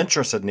they weren't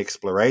interested in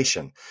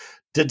exploration?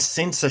 Did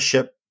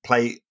censorship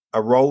play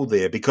a role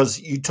there? Because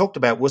you talked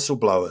about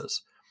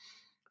whistleblowers.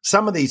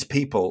 Some of these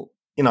people,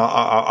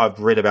 I've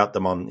read about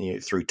them on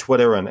through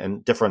Twitter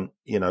and different,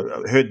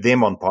 heard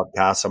them on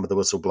podcasts, some of the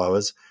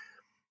whistleblowers.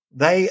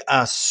 They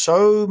are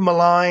so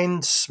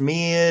maligned,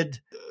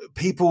 smeared.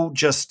 People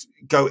just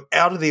go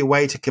out of their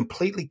way to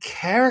completely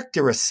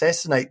character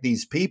assassinate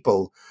these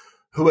people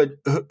who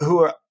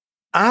are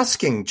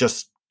asking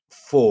just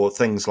for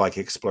things like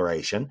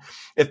exploration.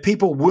 If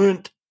people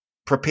weren't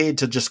prepared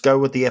to just go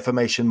with the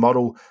affirmation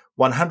model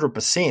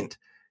 100%,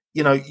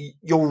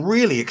 you're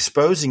really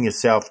exposing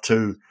yourself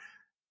to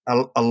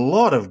a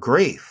lot of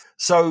grief.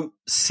 So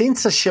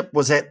censorship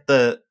was at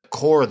the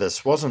core of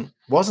this, wasn't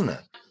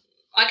it?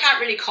 I can't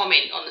really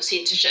comment on the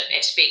censorship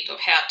aspect of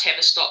how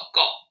Tavistock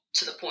got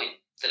to the point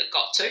that it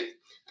got to.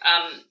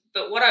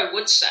 But what I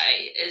would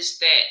say is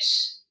that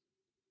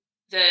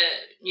the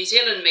New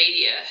Zealand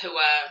media, who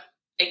are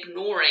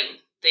ignoring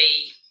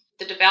the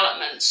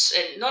developments,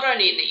 in not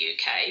only in the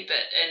UK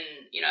but in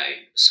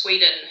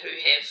Sweden, who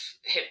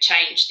have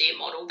changed their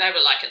model. They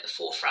were like at the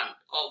forefront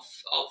of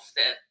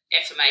the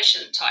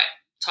affirmation type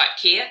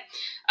care.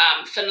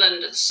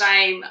 Finland did the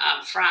same.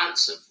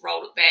 France have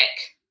rolled it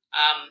back.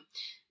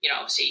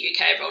 Obviously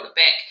UK rolled it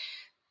back.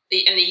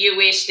 In the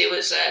US, there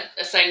was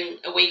a thing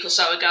a week or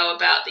so ago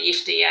about the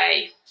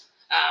FDA,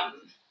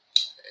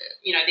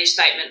 their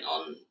statement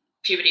on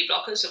puberty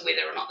blockers and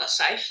whether or not they're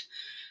safe.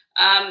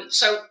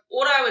 So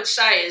what I would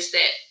say is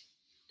that,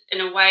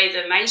 in a way,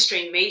 the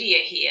mainstream media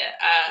here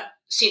are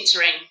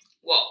censoring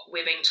what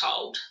we're being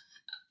told.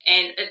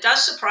 And it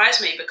does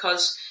surprise me,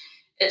 because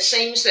it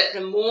seems that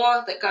the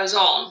more that goes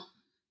on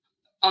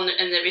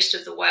in the rest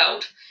of the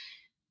world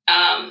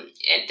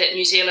that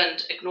New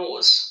Zealand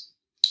ignores,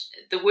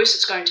 the worse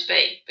it's going to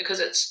be, because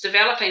it's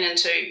developing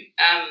into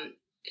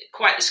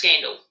quite the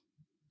scandal.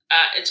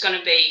 It's going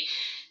to be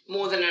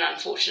more than an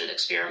unfortunate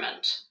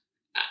experiment.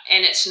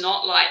 And it's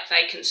not like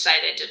they can say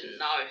they didn't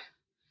know.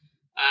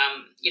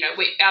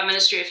 Our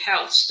Ministry of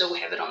Health still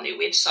have it on their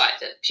website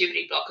that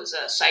puberty blockers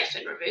are safe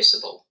and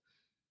reversible,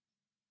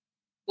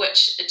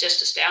 which it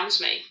just astounds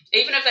me.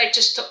 Even if they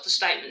just took the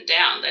statement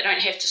down, they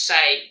don't have to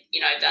say,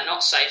 they're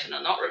not safe and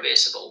are not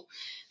reversible.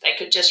 They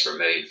could just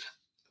remove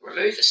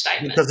the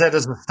statement. Because that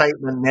is a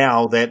statement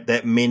now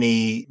that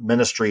many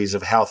ministries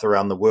of health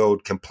around the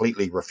world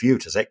completely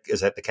refute. Is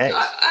that the case?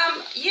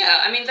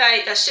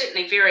 They're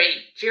certainly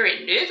very,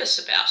 very nervous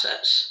about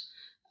it.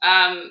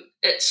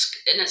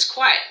 There's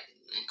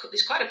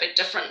quite a big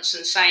difference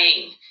in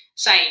saying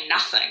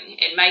nothing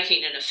and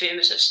making an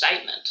affirmative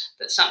statement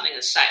that something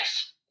is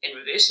safe and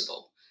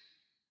reversible,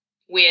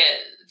 where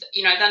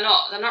they're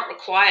not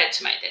required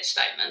to make that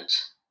statement.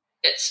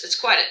 It's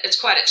quite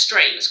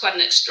extreme. It's quite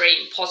an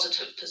extreme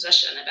positive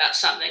position about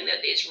something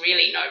that there's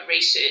really no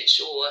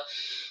research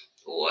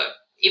or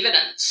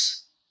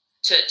evidence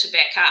to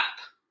back up.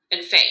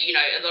 In fact,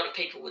 a lot of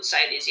people would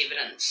say there's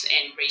evidence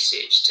and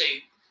research too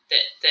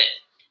that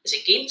is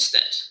against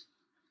it.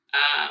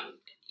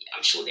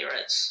 I'm sure there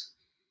is.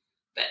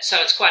 But so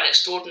it's quite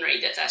extraordinary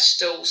that they're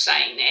still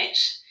saying that.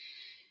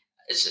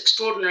 It's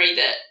extraordinary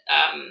that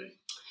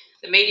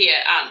the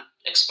media aren't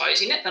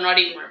exposing it. They're not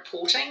even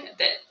reporting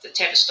that the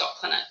Tavistock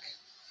Clinic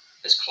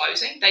is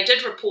closing. They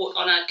did report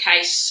on a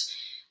case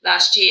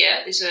last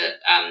year. There's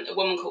a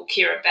woman called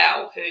Kira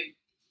Bell who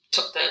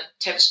took the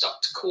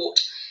Tavistock to court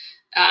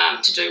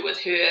to do with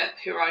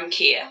her own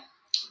care,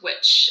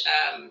 which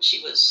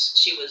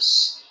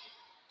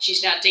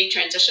she's now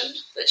detransitioned,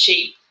 that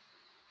she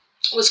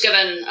was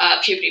given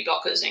puberty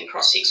blockers and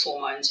cross-sex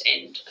hormones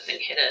and I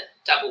think had a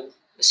double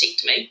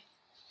vasectomy,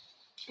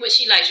 which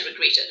she later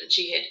regretted, and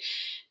she had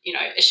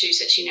issues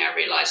that she now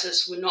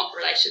realises were not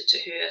related to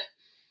her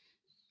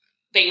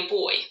being a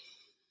boy,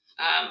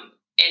 and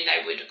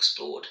they were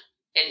explored.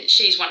 And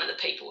she's one of the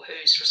people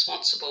who's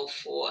responsible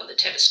for the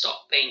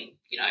Tavistock being,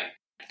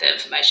 the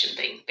information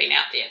being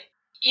out there.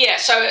 Yeah,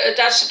 so it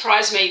does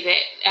surprise me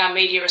that our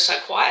media are so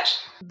quiet.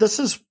 This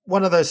is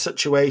one of those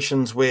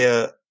situations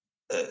where,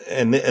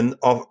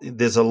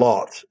 there's a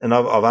lot, and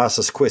I've asked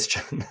this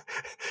question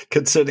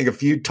concerning a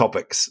few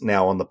topics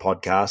now on the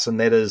podcast, and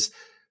that is,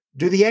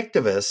 do the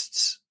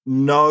activists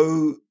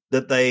know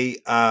that they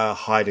are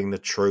hiding the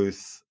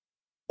truth,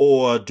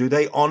 or do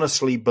they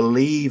honestly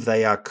believe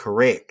they are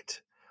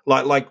correct?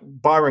 Like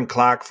Byron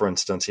Clark, for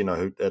instance,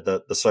 who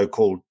the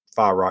so-called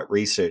far-right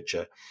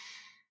researcher,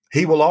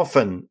 he will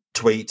often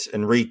tweet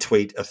and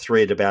retweet a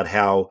thread about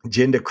how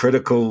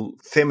gender-critical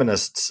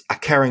feminists are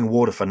carrying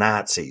water for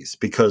Nazis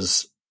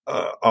because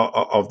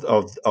of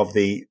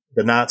the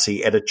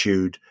Nazi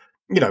attitude,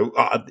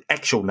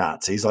 actual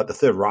Nazis like the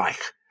Third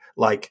Reich,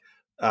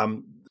 I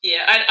know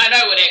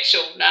what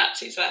actual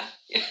Nazis are.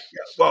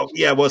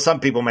 Well, some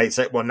people may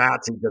say, well,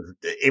 Nazis,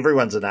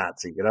 everyone's a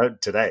Nazi,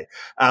 today,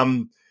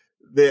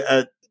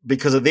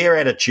 because of their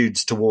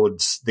attitudes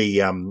towards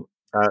the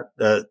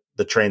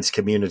trans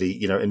community,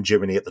 in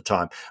Germany at the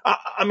time.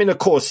 Of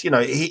course,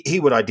 he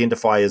would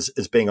identify as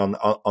being on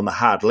the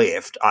hard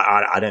left.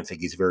 I don't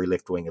think he's very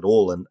left wing at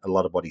all in a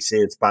lot of what he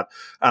says. But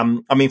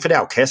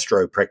Fidel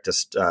Castro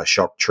practiced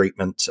shock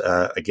treatment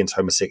against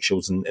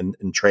homosexuals in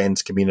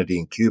trans community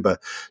in Cuba.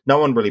 No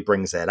one really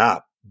brings that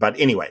up. But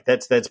anyway,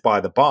 that's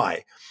by the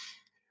by.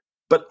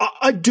 But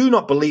I do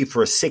not believe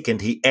for a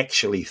second he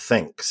actually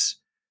thinks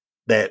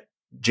that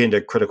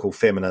gender critical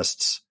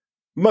feminists,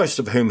 most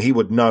of whom he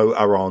would know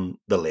are on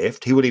the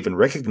left, he would even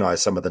recognize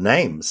some of the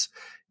names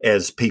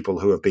as people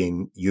who have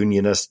been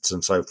unionists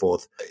and so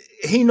forth.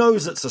 He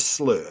knows it's a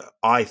slur,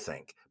 I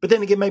think. But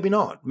then again, maybe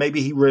not.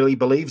 Maybe he really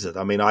believes it.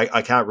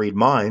 I can't read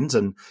minds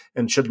and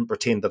shouldn't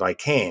pretend that I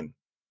can.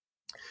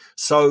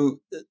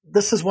 So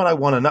this is what I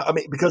want to know.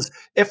 Because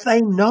if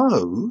they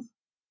know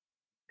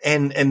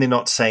and they're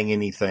not saying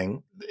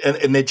anything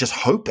and they're just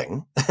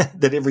hoping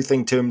that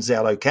everything turns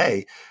out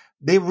okay,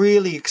 they're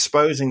really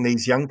exposing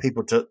these young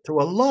people to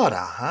a lot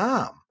of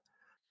harm.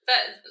 They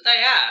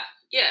are,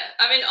 yeah.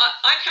 I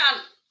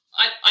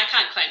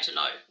can't claim to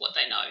know what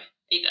they know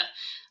either.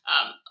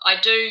 I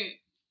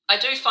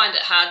do find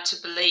it hard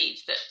to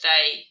believe that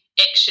they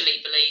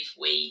actually believe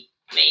we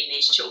mean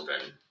these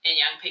children and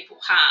young people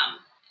harm.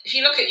 If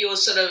you look at your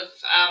sort of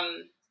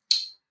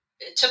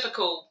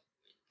typical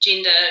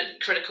gender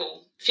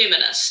critical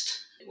feminist,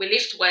 we're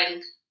left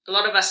wing. A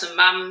lot of us are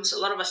mums. A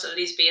lot of us are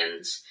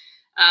lesbians.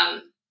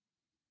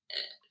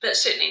 But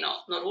certainly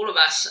not all of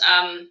us.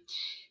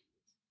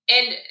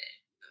 And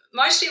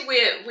mostly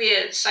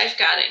we're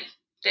safeguarding.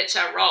 That's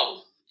our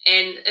role.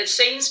 And it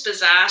seems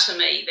bizarre to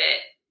me that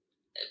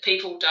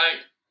people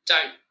don't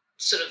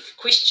sort of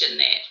question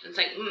that and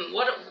think,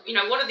 what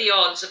are the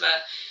odds of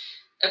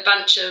a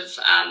bunch of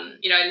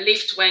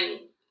left wing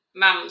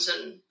mums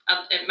and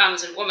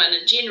women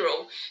in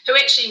general who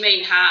actually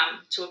mean harm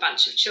to a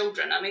bunch of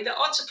children? The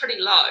odds are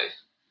pretty low.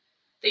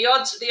 The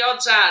odds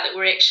are that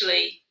we're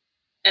actually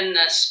in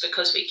this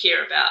because we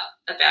care about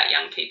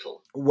young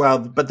people. Well,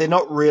 but they're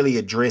not really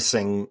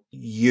addressing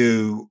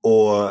you,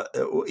 or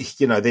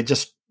they're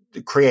just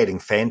creating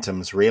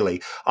phantoms,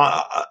 really.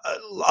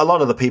 A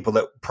lot of the people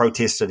that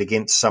protested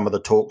against some of the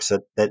talks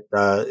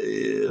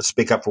that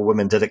Speak Up for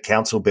Women did at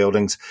council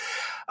buildings,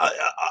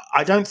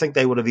 I don't think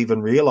they would have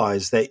even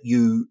realised that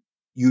you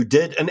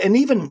did, and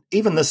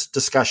even this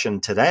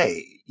discussion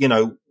today,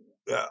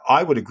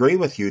 I would agree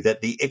with you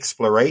that the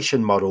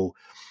exploration model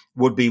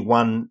would be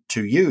one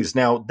to use.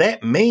 Now,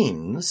 that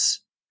means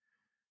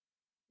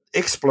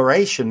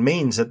exploration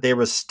means that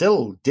there is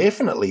still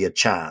definitely a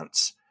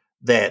chance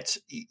that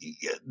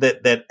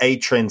a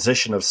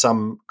transition of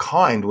some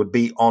kind would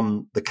be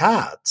on the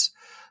cards.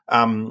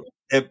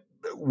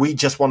 We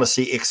just want to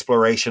see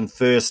exploration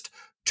first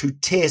to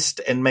test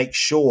and make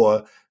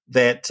sure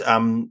that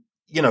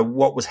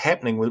what was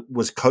happening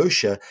was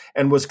kosher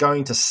and was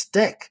going to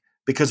stick.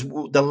 Because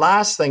the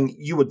last thing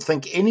you would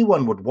think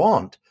anyone would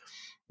want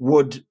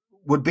would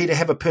be to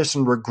have a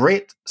person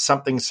regret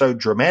something so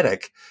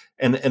dramatic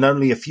in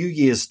only a few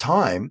years'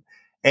 time.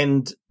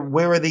 And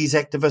where are these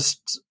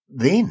activists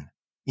then?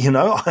 They're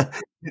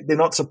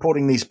not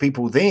supporting these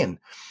people then.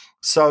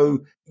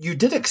 So you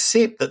did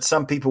accept that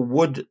some people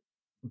would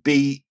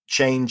be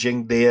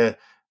changing their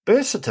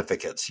birth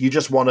certificates. You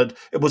just wanted,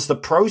 it was the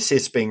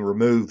process being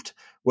removed,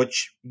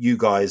 which you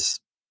guys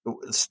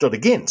stood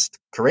against,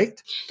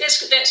 correct?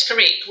 That's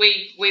correct.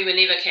 We were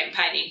never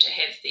campaigning to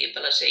have the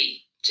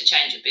ability to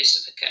change a birth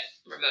certificate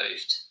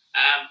removed.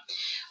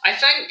 I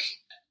think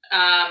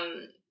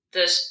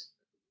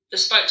the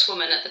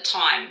spokeswoman at the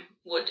time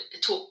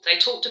they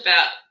talked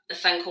about a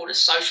thing called a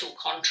social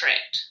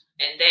contract,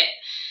 and that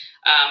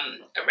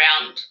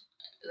around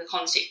the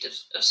concept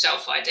of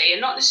self-ID,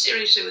 and not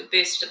necessarily to do with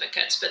birth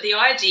certificates, but the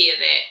idea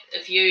that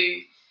if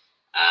you,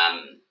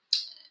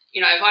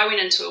 if I went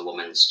into a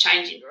woman's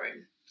changing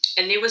room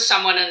and there was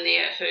someone in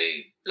there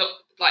who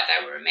looked like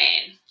they were a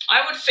man,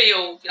 I would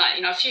feel,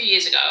 a few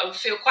years ago, I would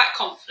feel quite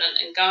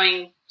confident in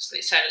going,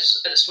 let's say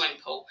at a swimming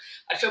pool,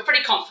 I'd feel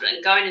pretty confident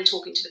in going and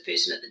talking to the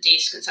person at the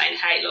desk and saying,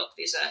 hey, look,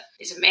 there's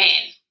a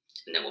man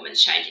in the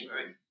woman's changing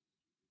room.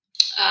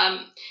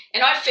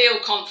 And I feel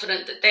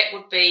confident that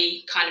would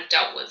be kind of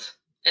dealt with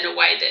in a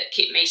way that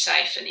kept me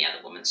safe and the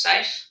other woman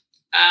safe.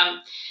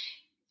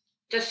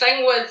 The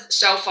thing with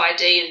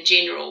self-ID in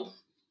general,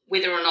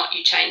 whether or not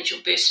you change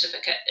your birth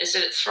certificate, is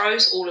that it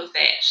throws all of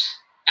that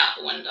out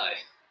the window,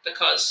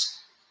 because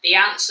the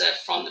answer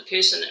from the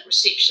person at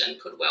reception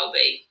could well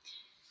be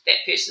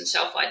that person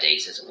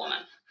self-IDs as a woman,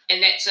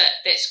 and that's it.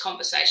 That's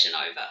conversation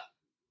over.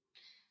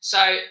 So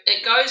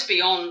it goes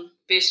beyond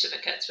birth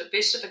certificates, but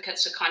birth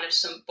certificates are kind of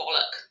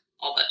symbolic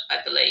of it,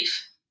 I believe.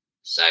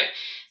 So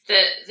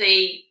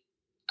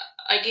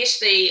I guess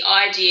the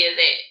idea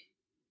that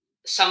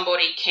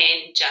somebody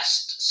can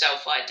just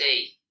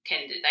self-ID,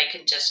 they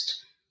can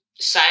just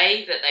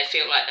say that they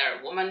feel like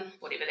they're a woman,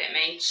 whatever that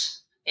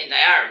means, and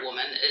they are a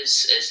woman,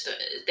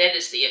 that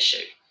is the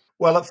issue.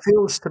 Well, it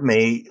feels to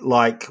me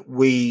like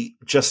we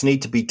just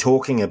need to be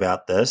talking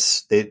about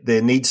this.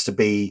 There needs to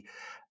be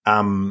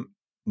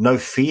no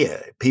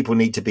fear. People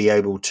need to be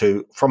able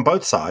to, from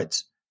both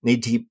sides,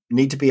 need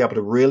to be able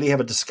to really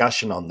have a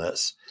discussion on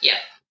this. Yeah.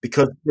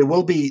 Because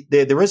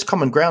there is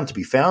common ground to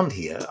be found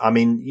here. I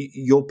mean,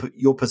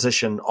 your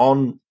position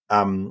on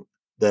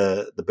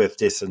the Birth,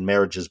 Deaths and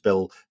Marriages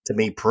Bill, to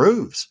me,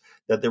 proves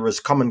that there is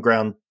common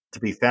ground to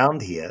be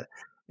found here.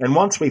 And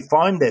once we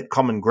find that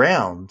common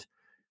ground,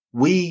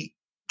 we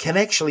can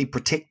actually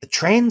protect the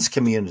trans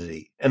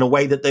community in a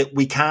way that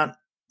we can't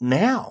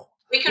now.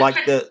 We can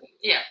protect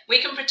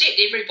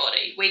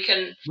everybody. We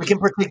can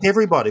protect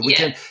everybody.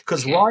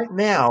 Because right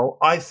now,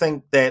 I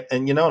think that,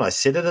 and I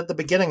said it at the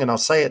beginning and I'll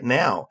say it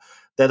now,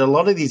 that a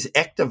lot of these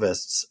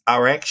activists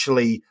are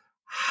actually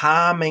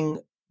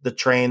harming the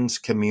trans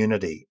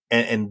community.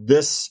 And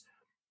this,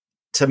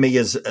 to me,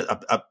 is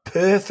a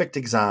perfect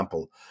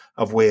example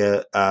of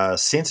where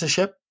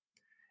censorship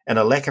and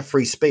a lack of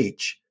free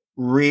speech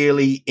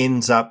really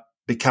ends up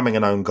becoming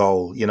an own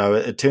goal.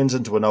 It turns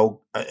into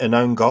an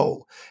own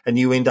goal, and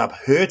you end up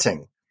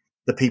hurting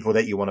the people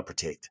that you want to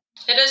protect.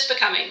 It is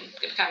becoming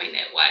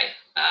that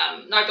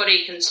way.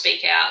 Nobody can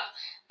speak out.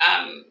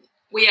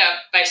 We are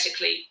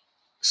basically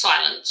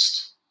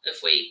silenced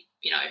if we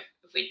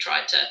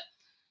try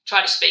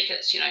to speak.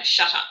 It's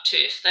shut up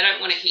turf. They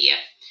don't want to hear,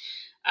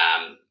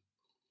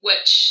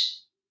 which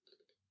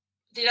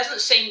there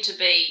doesn't seem to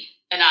be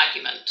an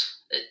argument.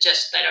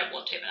 They don't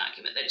want to have an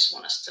argument. They just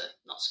want us to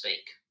not speak.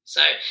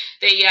 So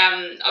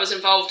I was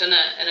involved in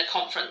a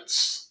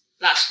conference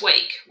last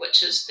week,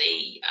 which is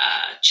the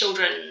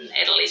Children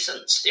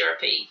Adolescents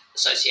Therapy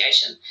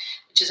Association,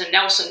 which is a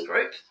Nelson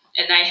group,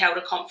 and they held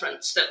a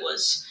conference that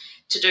was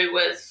to do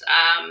with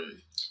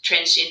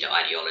transgender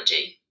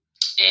ideology,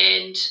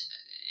 and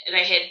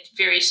they had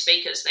various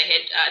speakers. They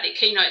had their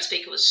keynote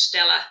speaker was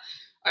Stella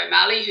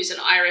O'Malley, who's an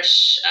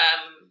Irish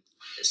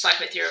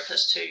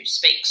psychotherapist who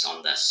speaks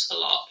on this a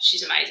lot.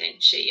 She's amazing.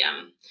 She,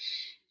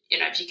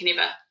 if you can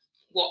ever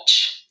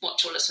watch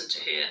or listen to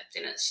her,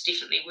 then it's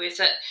definitely worth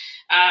it.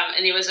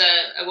 And there was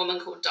a woman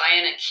called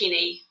Diana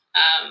Kenny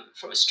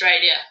from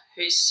Australia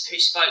who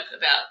spoke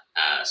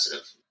about sort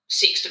of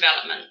sex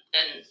development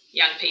in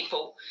young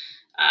people.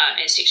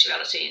 and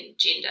sexuality and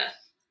gender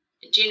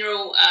in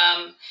general.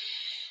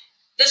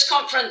 This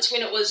conference,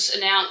 when it was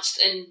announced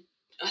in,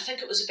 I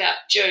think it was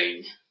about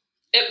June,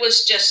 it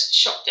was just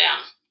shot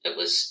down.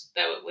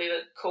 We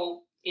were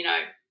called,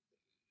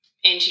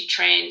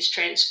 anti-trans,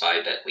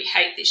 transphobic, we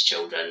hate these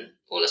children,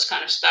 all this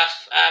kind of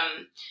stuff.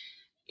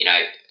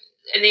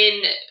 And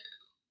then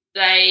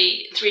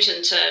they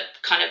threatened to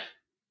kind of,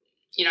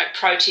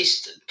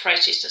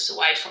 protest us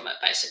away from it,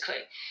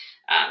 basically.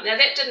 Now,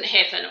 that didn't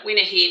happen. It went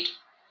ahead.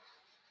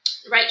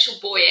 Rachel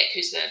Boyack,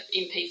 who's the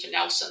MP for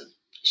Nelson,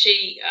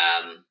 she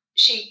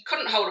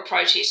couldn't hold a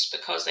protest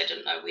because they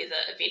didn't know where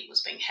the event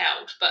was being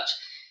held, but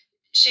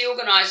she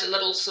organised a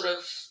little sort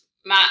of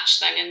march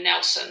thing in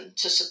Nelson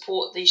to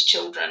support these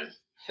children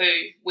who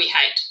we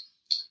hate.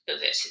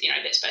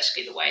 That's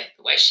basically the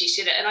way she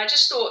said it. And I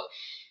just thought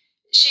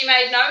she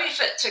made no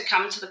effort to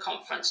come to the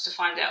conference to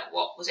find out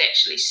what was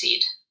actually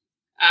said.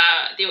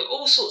 There were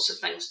all sorts of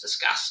things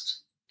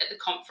discussed at the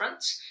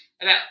conference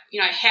about,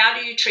 how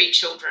do you treat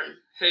children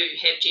who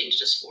have gender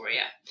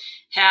dysphoria?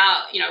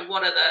 How,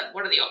 what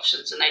are the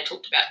options? And they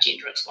talked about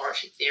gender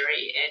exploratory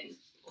theory and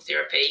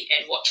therapy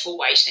and watchful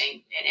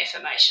waiting and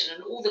affirmation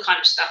and all the kind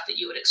of stuff that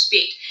you would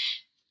expect.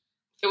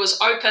 It was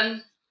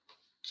open,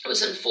 it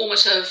was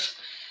informative,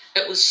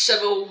 it was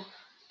civil,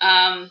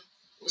 it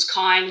was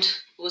kind,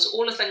 it was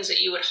all the things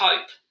that you would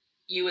hope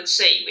you would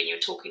see when you're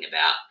talking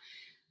about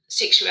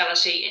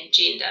sexuality and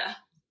gender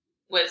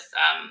with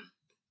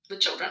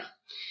children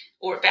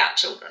or about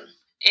children.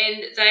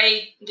 And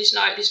there's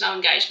no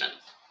engagement.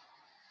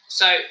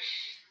 So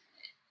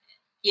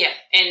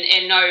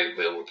and no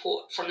real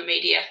report from the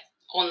media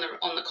on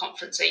the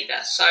conference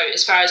either. So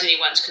as far as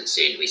anyone's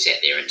concerned, we sat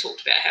there and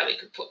talked about how we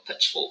could put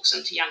pitchforks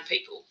into young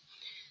people.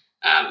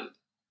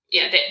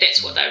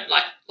 That's what they would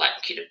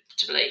like you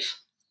to believe.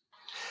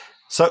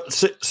 So,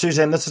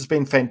 Suzanne, this has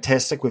been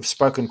fantastic. We've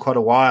spoken quite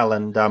a while,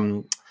 and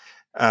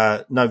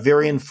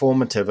very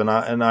informative. And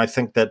I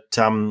think that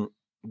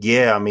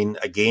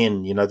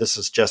again, this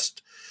is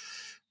just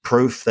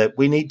proof that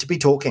we need to be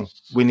talking.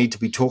 We need to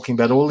be talking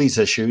about all these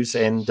issues,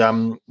 and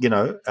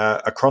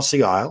across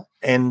the aisle,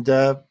 and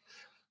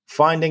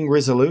finding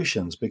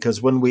resolutions.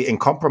 Because when we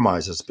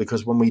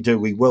do,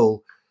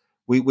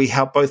 we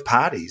help both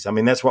parties. I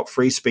mean, that's what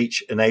free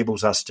speech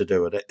enables us to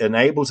do. It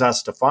enables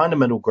us to find a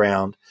middle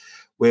ground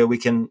where we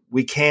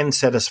can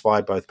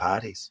satisfy both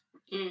parties.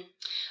 Mm.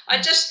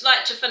 I'd just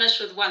like to finish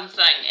with one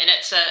thing, and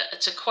it's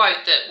a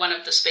quote that one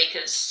of the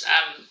speakers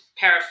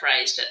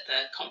paraphrased at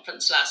the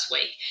conference last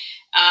week,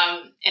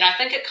 and I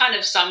think it kind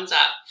of sums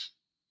up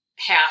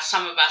how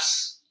some of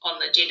us on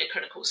the gender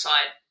critical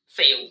side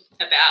feel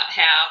about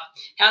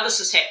how this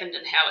has happened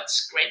and how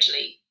it's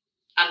gradually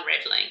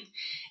unravelling.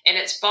 And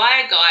it's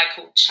by a guy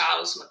called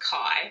Charles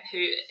Mackay,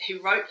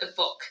 who wrote a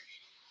book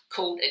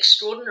called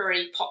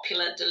Extraordinary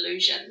Popular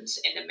Delusions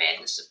and the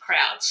Madness of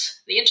Crowds.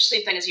 The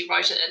interesting thing is he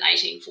wrote it in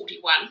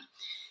 1841.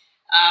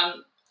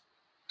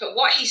 But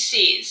what he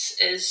says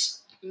is,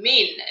 men,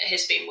 it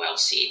has been well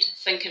said,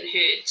 think in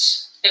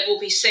herds. It will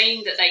be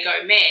seen that they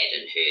go mad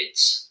in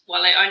herds,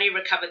 while they only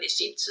recover their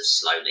senses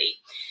slowly,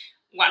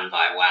 one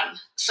by one.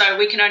 So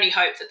we can only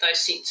hope that those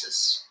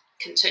senses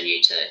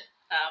continue to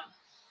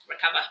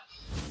recover.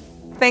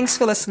 Thanks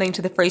for listening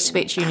to the Free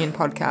Speech Union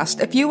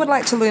podcast. If you would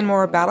like to learn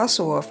more about us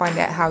or find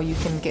out how you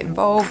can get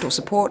involved or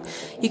support,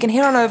 you can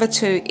head on over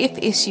to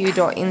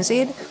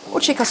fsu.nz or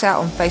check us out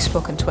on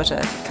Facebook and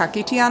Twitter. Ka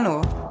kite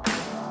anō.